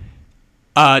B,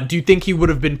 do you think he would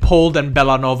have been pulled and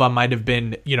Bellanova might have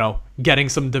been, getting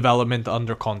some development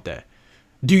under Conte?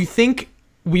 Do you think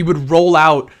we would roll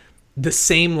out the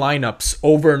same lineups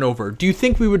over and over? Do you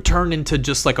think we would turn into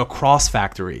just like a cross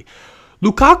factory?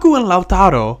 Lukaku and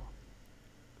Lautaro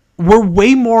were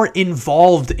way more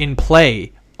involved in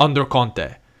play under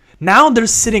Conte. Now they're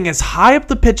sitting as high up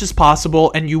the pitch as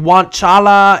possible, and you want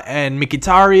Chala and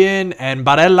Mkhitaryan and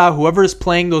Barella, whoever is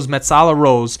playing those Mezzala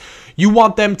rows, you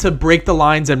want them to break the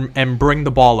lines and bring the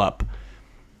ball up.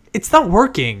 It's not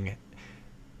working.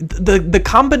 The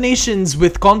combinations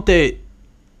with Conte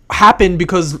happened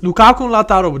because Lukaku and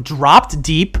Lautaro dropped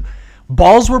deep,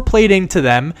 balls were played into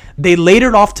them, they laid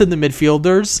it off to the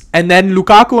midfielders, and then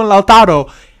Lukaku and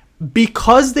Lautaro,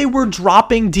 because they were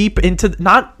dropping deep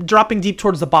not dropping deep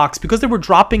towards the box, because they were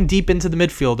dropping deep into the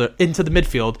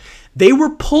midfield, they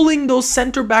were pulling those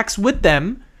center backs with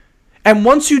them. And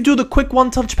once you do the quick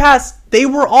one-touch pass, they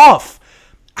were off.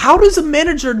 How does a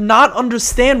manager not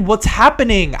understand what's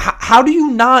happening? How do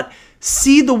you not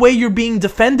see the way you're being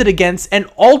defended against and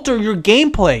alter your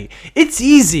gameplay? It's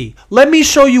easy. Let me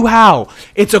show you how.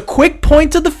 It's a quick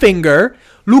point of the finger.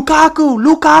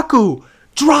 Lukaku,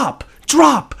 drop.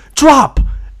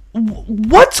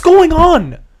 What's going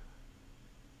on?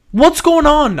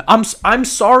 I'm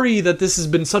sorry that this has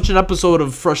been such an episode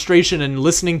of frustration and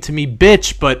listening to me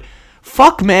bitch, but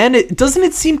fuck, man, doesn't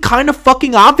it seem kind of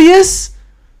fucking obvious?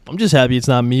 I'm just happy it's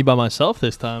not me by myself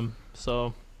this time.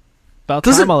 So about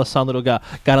time Alessandro got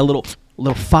a little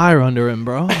fire under him,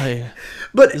 bro.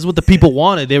 But this is what the people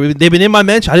wanted. They've been in my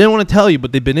mention. I didn't want to tell you,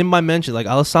 but they've been in my mention. Like,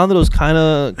 Alessandro's kind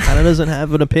of doesn't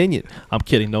have an opinion. I'm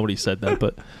kidding. Nobody said that,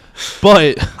 but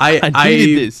I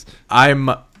needed this. I'm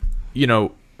not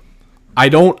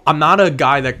a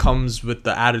guy that comes with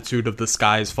the attitude of the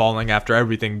sky is falling after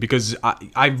everything, because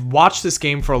I've watched this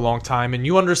game for a long time, and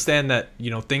you understand that,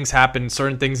 things happen,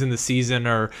 certain things in the season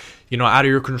are, out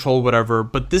of your control, whatever,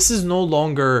 but this is no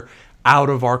longer out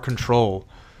of our control.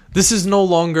 This is no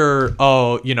longer,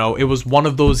 it was one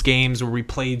of those games where we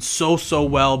played so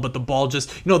well, but the ball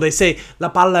just, they say, la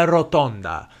palla è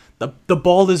rotonda. The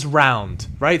ball is round,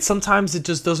 right? Sometimes it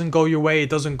just doesn't go your way. It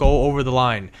doesn't go over the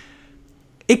line.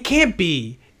 It can't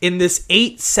be in this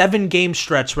 8-7 game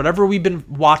stretch, whatever we've been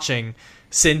watching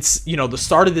since, the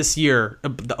start of this year,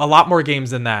 a lot more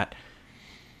games than that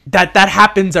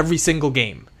happens every single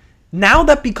game. Now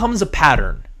that becomes a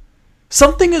pattern.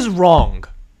 Something is wrong.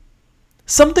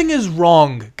 Something is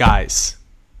wrong, guys.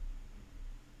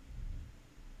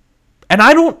 And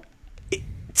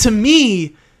to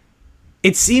me,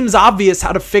 it seems obvious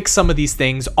how to fix some of these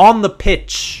things on the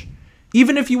pitch.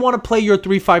 Even if you want to play your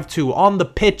 3-5-2, on the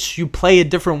pitch, you play a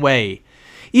different way.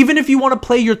 Even if you want to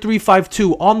play your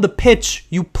 3-5-2 on the pitch,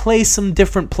 you play some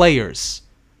different players.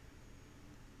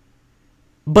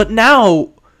 But now,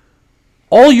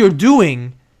 all you're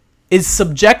doing is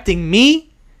subjecting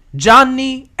me,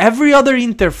 Gianni, every other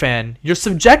Inter fan. You're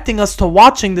subjecting us to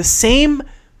watching the same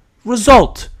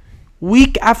result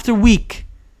week after week.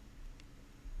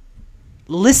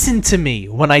 Listen to me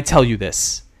when I tell you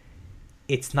this.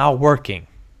 It's not working.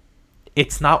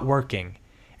 It's not working.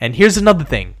 And here's another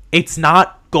thing. It's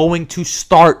not going to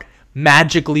start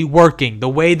magically working the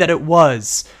way that it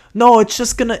was. No, it's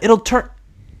just it'll turn.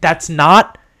 That's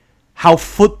not how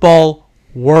football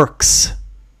works.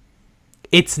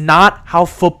 It's not how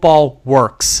football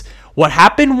works. What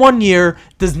happened one year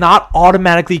does not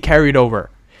automatically carry it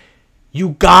over.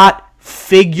 You got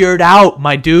figured out,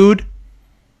 my dude.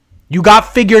 You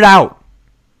got figured out.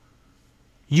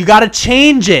 You got to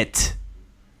change it.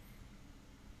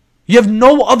 You have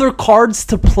no other cards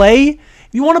to play. If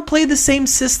you want to play the same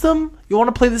system,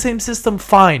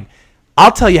 fine.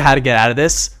 I'll tell you how to get out of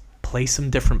this. Play some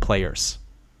different players.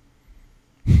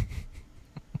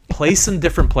 Play some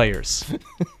different players.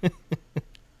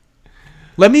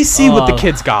 Let me see what the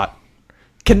kids got.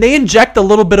 Can they inject a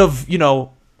little bit of,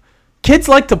 kids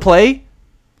like to play.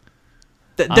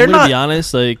 I'm gonna be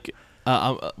honest, like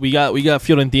we got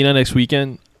Fiorentina next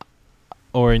weekend,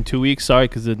 or in 2 weeks. Sorry,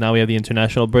 because now we have the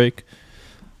international break.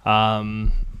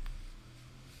 I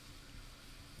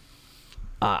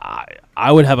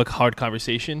would have a hard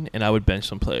conversation and I would bench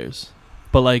some players,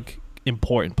 but like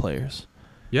important players.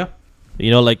 Yeah.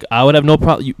 Like I would have no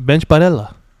problem. Bench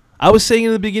Barella. I was saying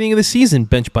in the beginning of the season,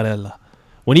 bench Barella.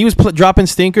 When he was dropping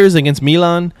stinkers against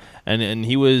Milan, and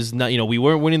he was not, we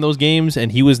weren't winning those games,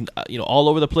 and he was, all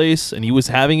over the place, and he was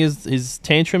having his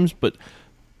tantrums, but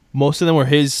most of them were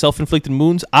his self-inflicted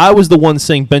wounds. I was the one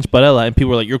saying bench Barella, and people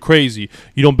were like, "You're crazy.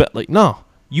 You don't bet." Like, no,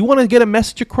 you want to get a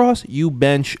message across, you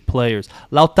bench players.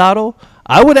 Lautaro,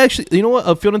 I would actually,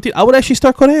 Fiorentina, I would actually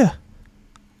start Correa.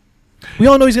 We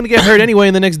all know he's gonna get hurt anyway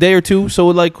in the next day or two, so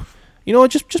like.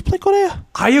 Just play Correa.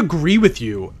 I agree with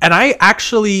you. And I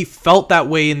actually felt that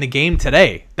way in the game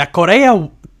today. That Correa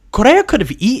could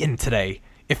have eaten today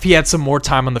if he had some more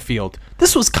time on the field.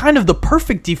 This was kind of the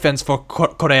perfect defense for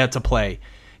Correa to play.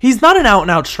 He's not an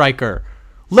out-and-out striker.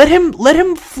 Let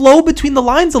him flow between the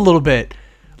lines a little bit.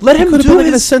 Let him do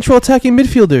a central attacking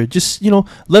midfielder. Just,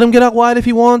 let him get out wide if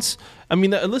he wants. I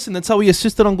mean, listen, that's how we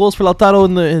assisted on goals for Lautaro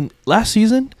in last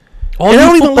season. I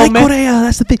don't even like Correa.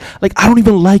 That's the thing. Like, I don't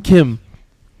even like him.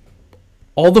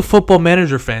 All the Football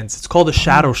Manager fans, it's called a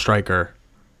shadow striker.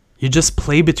 You just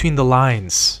play between the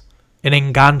lines. An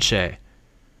enganche.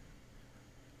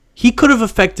 He could have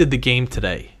affected the game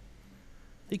today.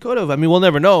 He could have. I mean, we'll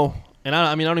never know. And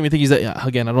I don't even think he's that. Yeah,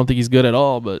 again, I don't think he's good at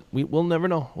all. But we'll never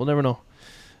know. We'll never know.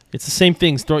 It's the same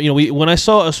thing. As soon as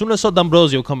I saw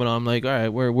D'Ambrosio coming on, I'm like, all right,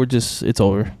 we're just, it's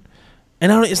over.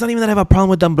 And it's not even that I have a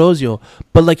problem with D'Ambrosio,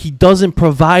 but like he doesn't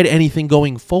provide anything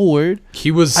going forward.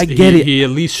 I get it. He at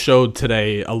least showed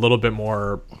today a little bit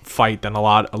more fight than a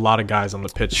lot of guys on the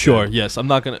pitch. Sure, did. Yes, I'm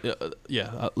not gonna.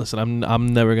 Listen,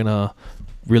 I'm never gonna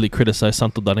really criticize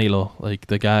Santo Danilo. Like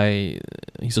the guy,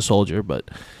 he's a soldier, but.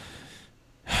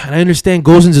 And I understand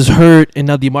Gozens is hurt, and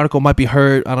now DiMarco might be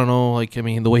hurt. I don't know,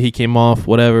 the way he came off,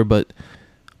 whatever. But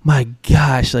my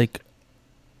gosh,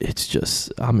 it's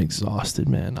just, I'm exhausted,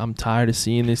 man. I'm tired of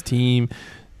seeing this team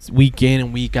week in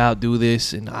and week out do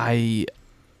this. And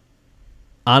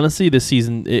honestly, this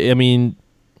season, it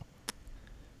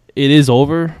is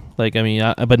over.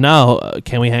 But now,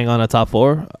 can we hang on a top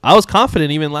four? I was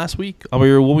confident even last week.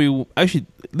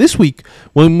 This week,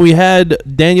 when we had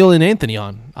Daniel and Anthony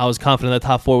on, I was confident that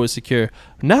top four was secure.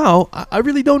 Now, I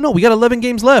really don't know. We got 11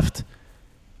 games left.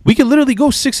 We could literally go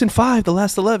 6-5 the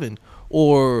last 11.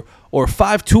 Or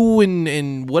 5-2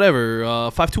 and whatever,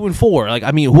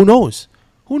 5-2-4. Who knows?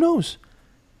 Who knows?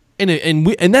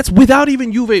 And that's without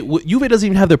even Juve. Juve doesn't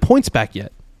even have their points back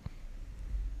yet.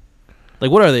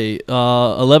 What are they?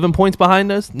 11 points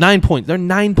behind us? 9 points. They're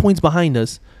 9 points behind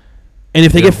us. And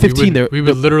if they get 15, we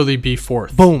would literally be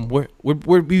fourth. Boom.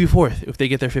 We'd be fourth if they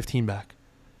get their 15 back.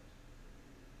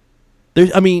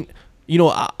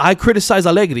 I criticize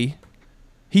Allegri.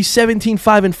 He's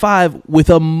 17-5-5 with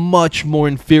a much more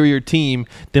inferior team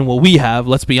than what we have,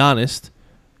 let's be honest.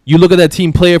 You look at that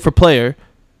team player for player,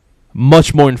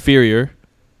 much more inferior.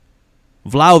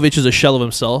 Vlahovic is a shell of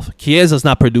himself. Chiesa's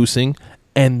not producing,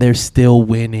 and they're still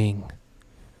winning.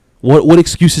 What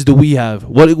excuses do we have?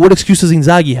 What excuses does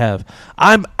Inzaghi have?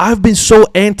 I've been so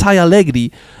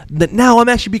anti-Allegri that now I'm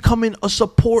actually becoming a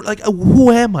support.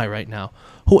 Who am I right now?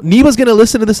 Niba's going to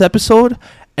listen to this episode,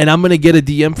 and I'm going to get a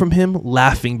DM from him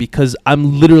laughing because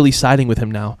I'm literally siding with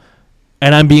him now.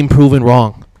 and I'm being proven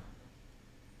wrong.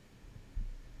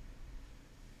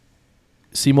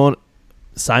 Simon,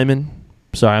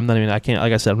 sorry, I'm not even. I can't.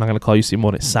 Like I said, I'm not gonna call you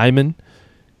Simone. Simon,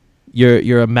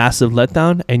 you're a massive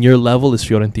letdown, and your level is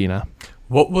Fiorentina.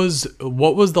 What was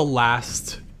the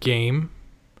last game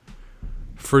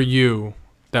for you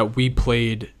that we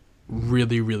played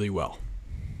really, really well?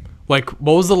 Like,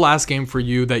 what was the last game for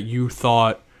you that you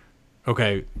thought,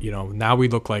 okay, now we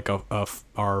look like a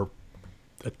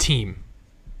team?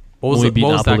 What was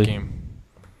that game?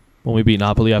 When we beat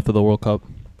Napoli after the World Cup.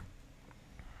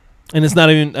 And it's not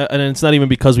even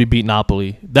because we beat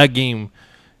Napoli. That game,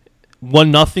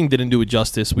 1-0 didn't do it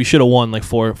justice. We should have won like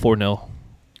 4-0.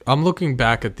 I'm looking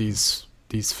back at these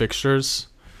fixtures,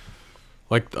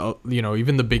 like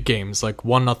even the big games, like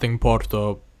 1-0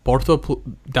 Porto. Porto,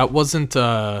 that wasn't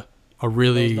a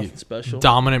really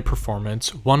dominant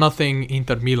performance. 1-0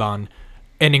 Inter Milan,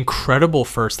 an incredible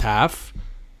first half,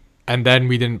 and then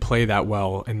we didn't play that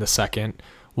well in the second.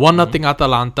 1-0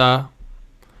 Atalanta.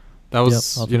 That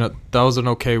was that was an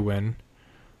okay win.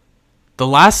 The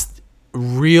last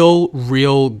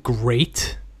real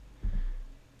great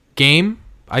game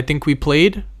I think we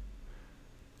played,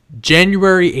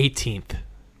 January 18th,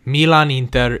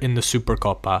 Milan-Inter in the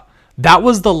Supercoppa. That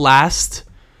was the last,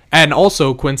 and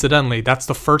also, coincidentally, that's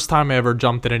the first time I ever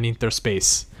jumped in an Inter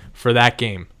space for that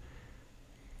game.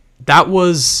 That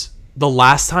was the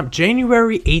last time,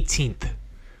 January 18th,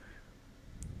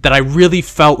 that I really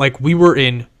felt like we were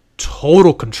in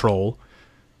total control,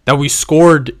 that we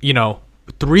scored,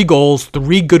 3 goals,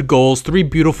 3 good goals, 3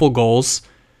 beautiful goals.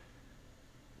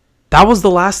 That was the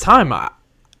last time.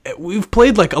 We've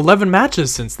played like 11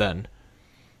 matches since then.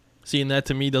 See, and that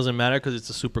to me doesn't matter because it's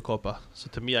a Supercoppa. So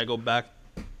to me, I go back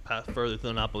further to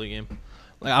the Napoli game.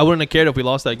 Like, I wouldn't have cared if we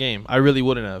lost that game. I really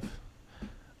wouldn't have.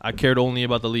 I cared only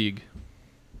about the league.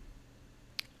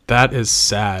 That is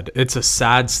sad. It's a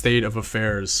sad state of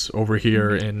affairs over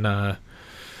here in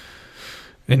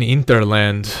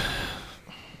Interland.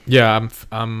 Yeah,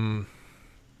 I'm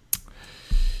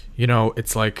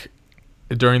it's like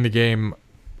during the game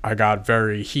I got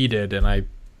very heated and I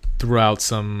threw out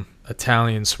some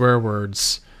Italian swear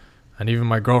words, and even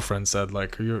my girlfriend said,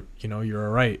 like, you're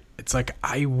all right. It's like,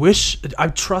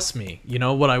 trust me,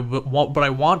 what I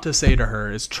want to say to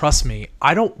her is, trust me,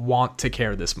 I don't want to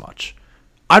care this much.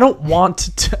 I don't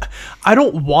want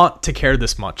to care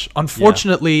this much.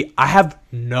 Unfortunately, I have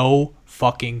no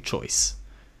fucking choice.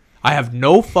 I have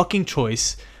no fucking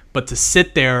choice but to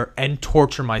sit there and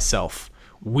torture myself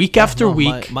week after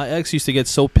week. My ex used to get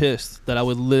so pissed that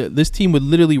this team would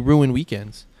literally ruin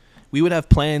weekends. We would have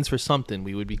plans for something.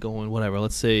 We would be going whatever.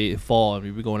 Let's say fall, and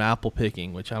we'd be going apple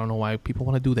picking, which I don't know why people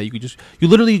want to do that. You're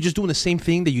literally just doing the same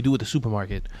thing that you do at the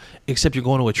supermarket, except you're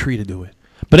going to a tree to do it.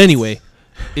 But anyway,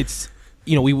 it's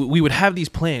we would have these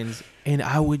plans, and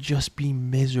I would just be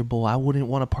miserable. I wouldn't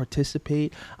want to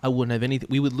participate. I wouldn't have anything.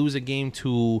 We would lose a game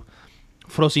to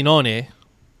Frosinone,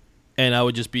 and I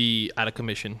would just be out of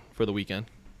commission for the weekend.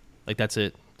 Like, that's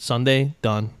it. Sunday,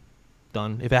 done.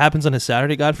 If it happens on a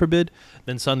Saturday, God forbid,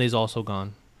 then Sunday's also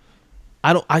gone.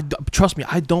 Trust me,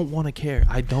 I don't want to care.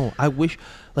 I don't. I wish,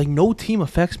 like, no team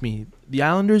affects me. The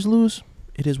Islanders lose,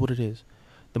 it is what it is.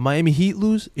 The Miami Heat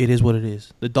lose, it is what it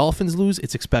is. The Dolphins lose,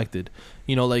 it's expected.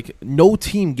 Like, no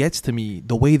team gets to me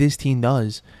the way this team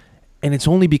does. And it's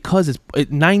only because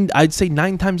I'd say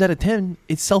 9 times out of 10,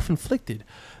 it's self-inflicted.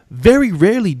 Very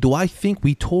rarely do I think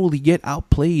we totally get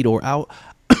outplayed or out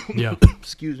yeah.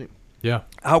 Excuse me. Yeah.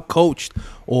 Out-coached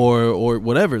or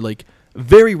whatever. Like,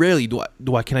 very rarely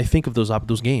can I think of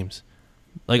those games.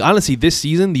 Like, honestly, this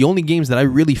season, the only games that I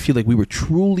really feel like we were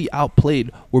truly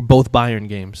outplayed were both Bayern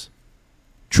games.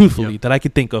 Truthfully, that I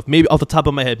could think of. Maybe off the top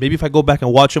of my head. Maybe if I go back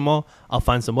and watch them all, I'll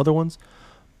find some other ones.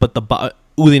 But the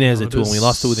Udinese too, when we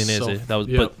lost to Udinese,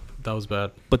 that was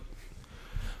bad.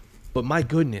 But my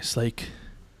goodness, like,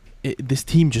 this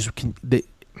team just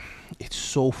it's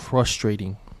so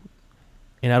frustrating.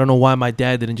 And I don't know why my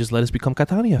dad didn't just let us become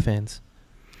Catania fans.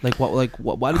 Like, why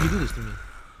did you do this to me?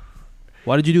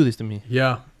 Why did you do this to me?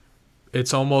 Yeah.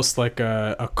 It's almost like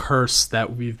a curse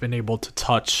that we've been able to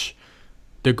touch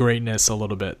the greatness a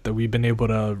little bit. That we've been able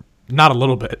to, not a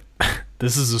little bit.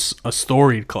 This is a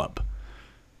storied club.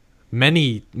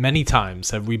 Many, many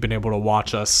times have we been able to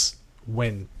watch us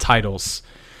win titles,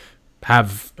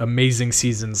 have amazing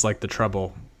seasons like the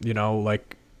treble.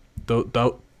 Like,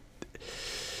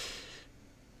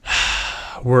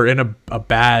 we're in a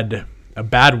bad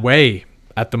way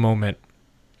at the moment.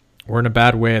 We're in a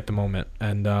bad way at the moment,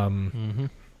 and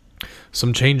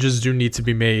some changes do need to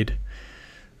be made.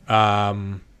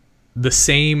 The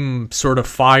same sort of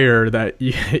fire that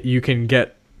you can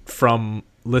get from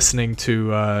listening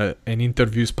to an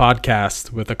interviews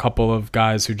podcast with a couple of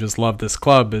guys who just love this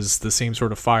club is the same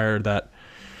sort of fire that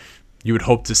you would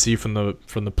hope to see from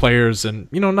the players,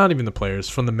 and not even the players,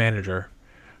 from the manager.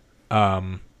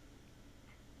 But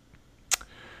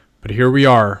here we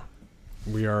are.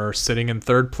 We are sitting in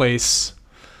third place.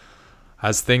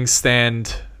 As things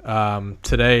stand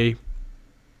today,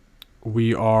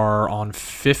 we are on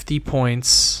 50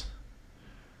 points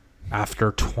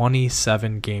after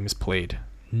 27 games played.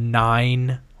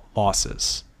 9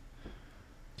 losses.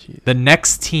 Jeez. The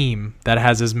next team that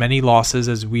has as many losses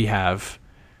as we have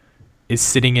is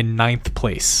sitting in 9th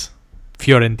place.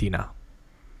 Fiorentina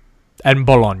and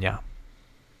Bologna.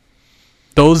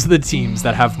 Those are the teams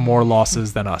that have more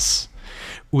losses than us.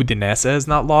 Udinese has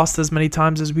not lost as many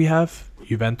times as we have.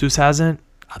 Juventus hasn't.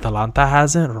 Atalanta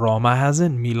hasn't. Roma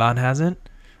hasn't. Milan hasn't.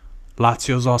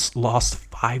 Lazio's lost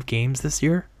 5 games this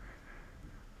year.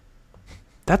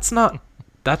 That's not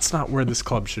where this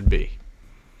club should be.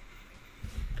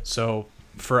 So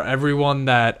for everyone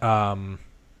that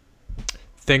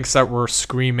thinks that we're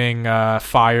screaming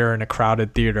fire in a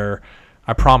crowded theater,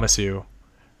 I promise you,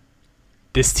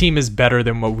 this team is better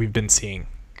than what we've been seeing.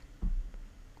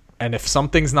 And if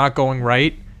something's not going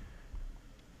right,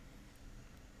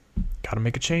 gotta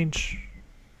make a change.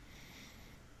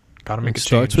 It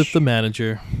starts with the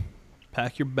manager.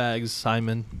 Pack your bags,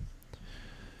 Simon.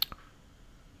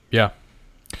 Yeah.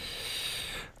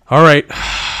 All right.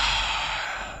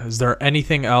 Is there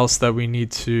anything else that we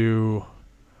need to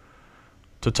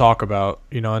talk about?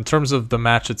 In terms of the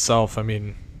match itself, I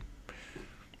mean,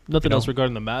 nothing else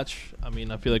regarding the match. I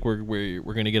mean, I feel like we're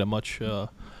going to get a much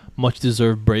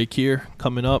deserved break here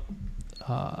coming up.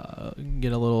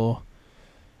 Get a little,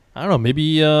 I don't know, maybe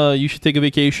you should take a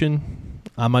vacation.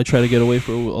 I might try to get away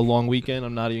for a long weekend.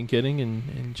 I'm not even kidding,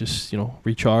 and just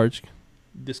recharge,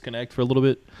 disconnect for a little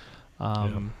bit.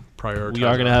 Prioritize. We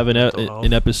are going to have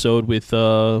an episode with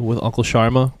Uncle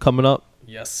Sharma coming up.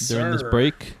 Yes, during this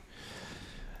break.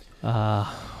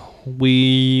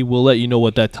 We will let you know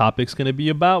what that topic's going to be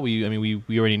about. We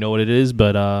already know what it is,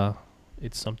 but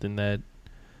it's something that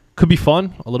could be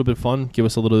fun, a little bit fun. Give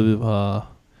us a little bit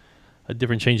a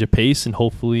different change of pace, and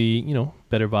hopefully,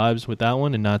 better vibes with that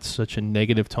one, and not such a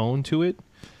negative tone to it.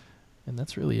 And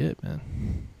that's really it,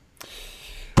 man.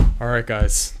 All right,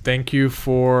 guys. Thank you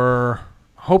for.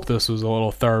 Hope this was a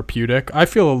little therapeutic. I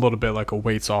feel a little bit like a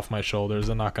weight's off my shoulders.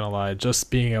 I'm not gonna lie. Just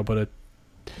being able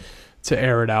to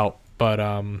air it out. But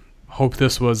hope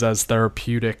this was as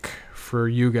therapeutic for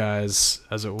you guys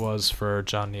as it was for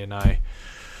Johnny and I.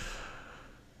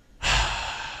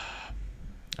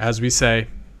 As we say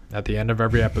at the end of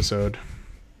every episode,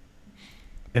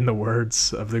 in the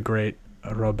words of the great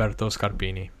Roberto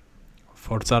Scarpini,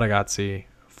 Forza ragazzi,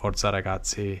 forza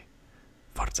ragazzi,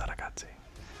 forza ragazzi.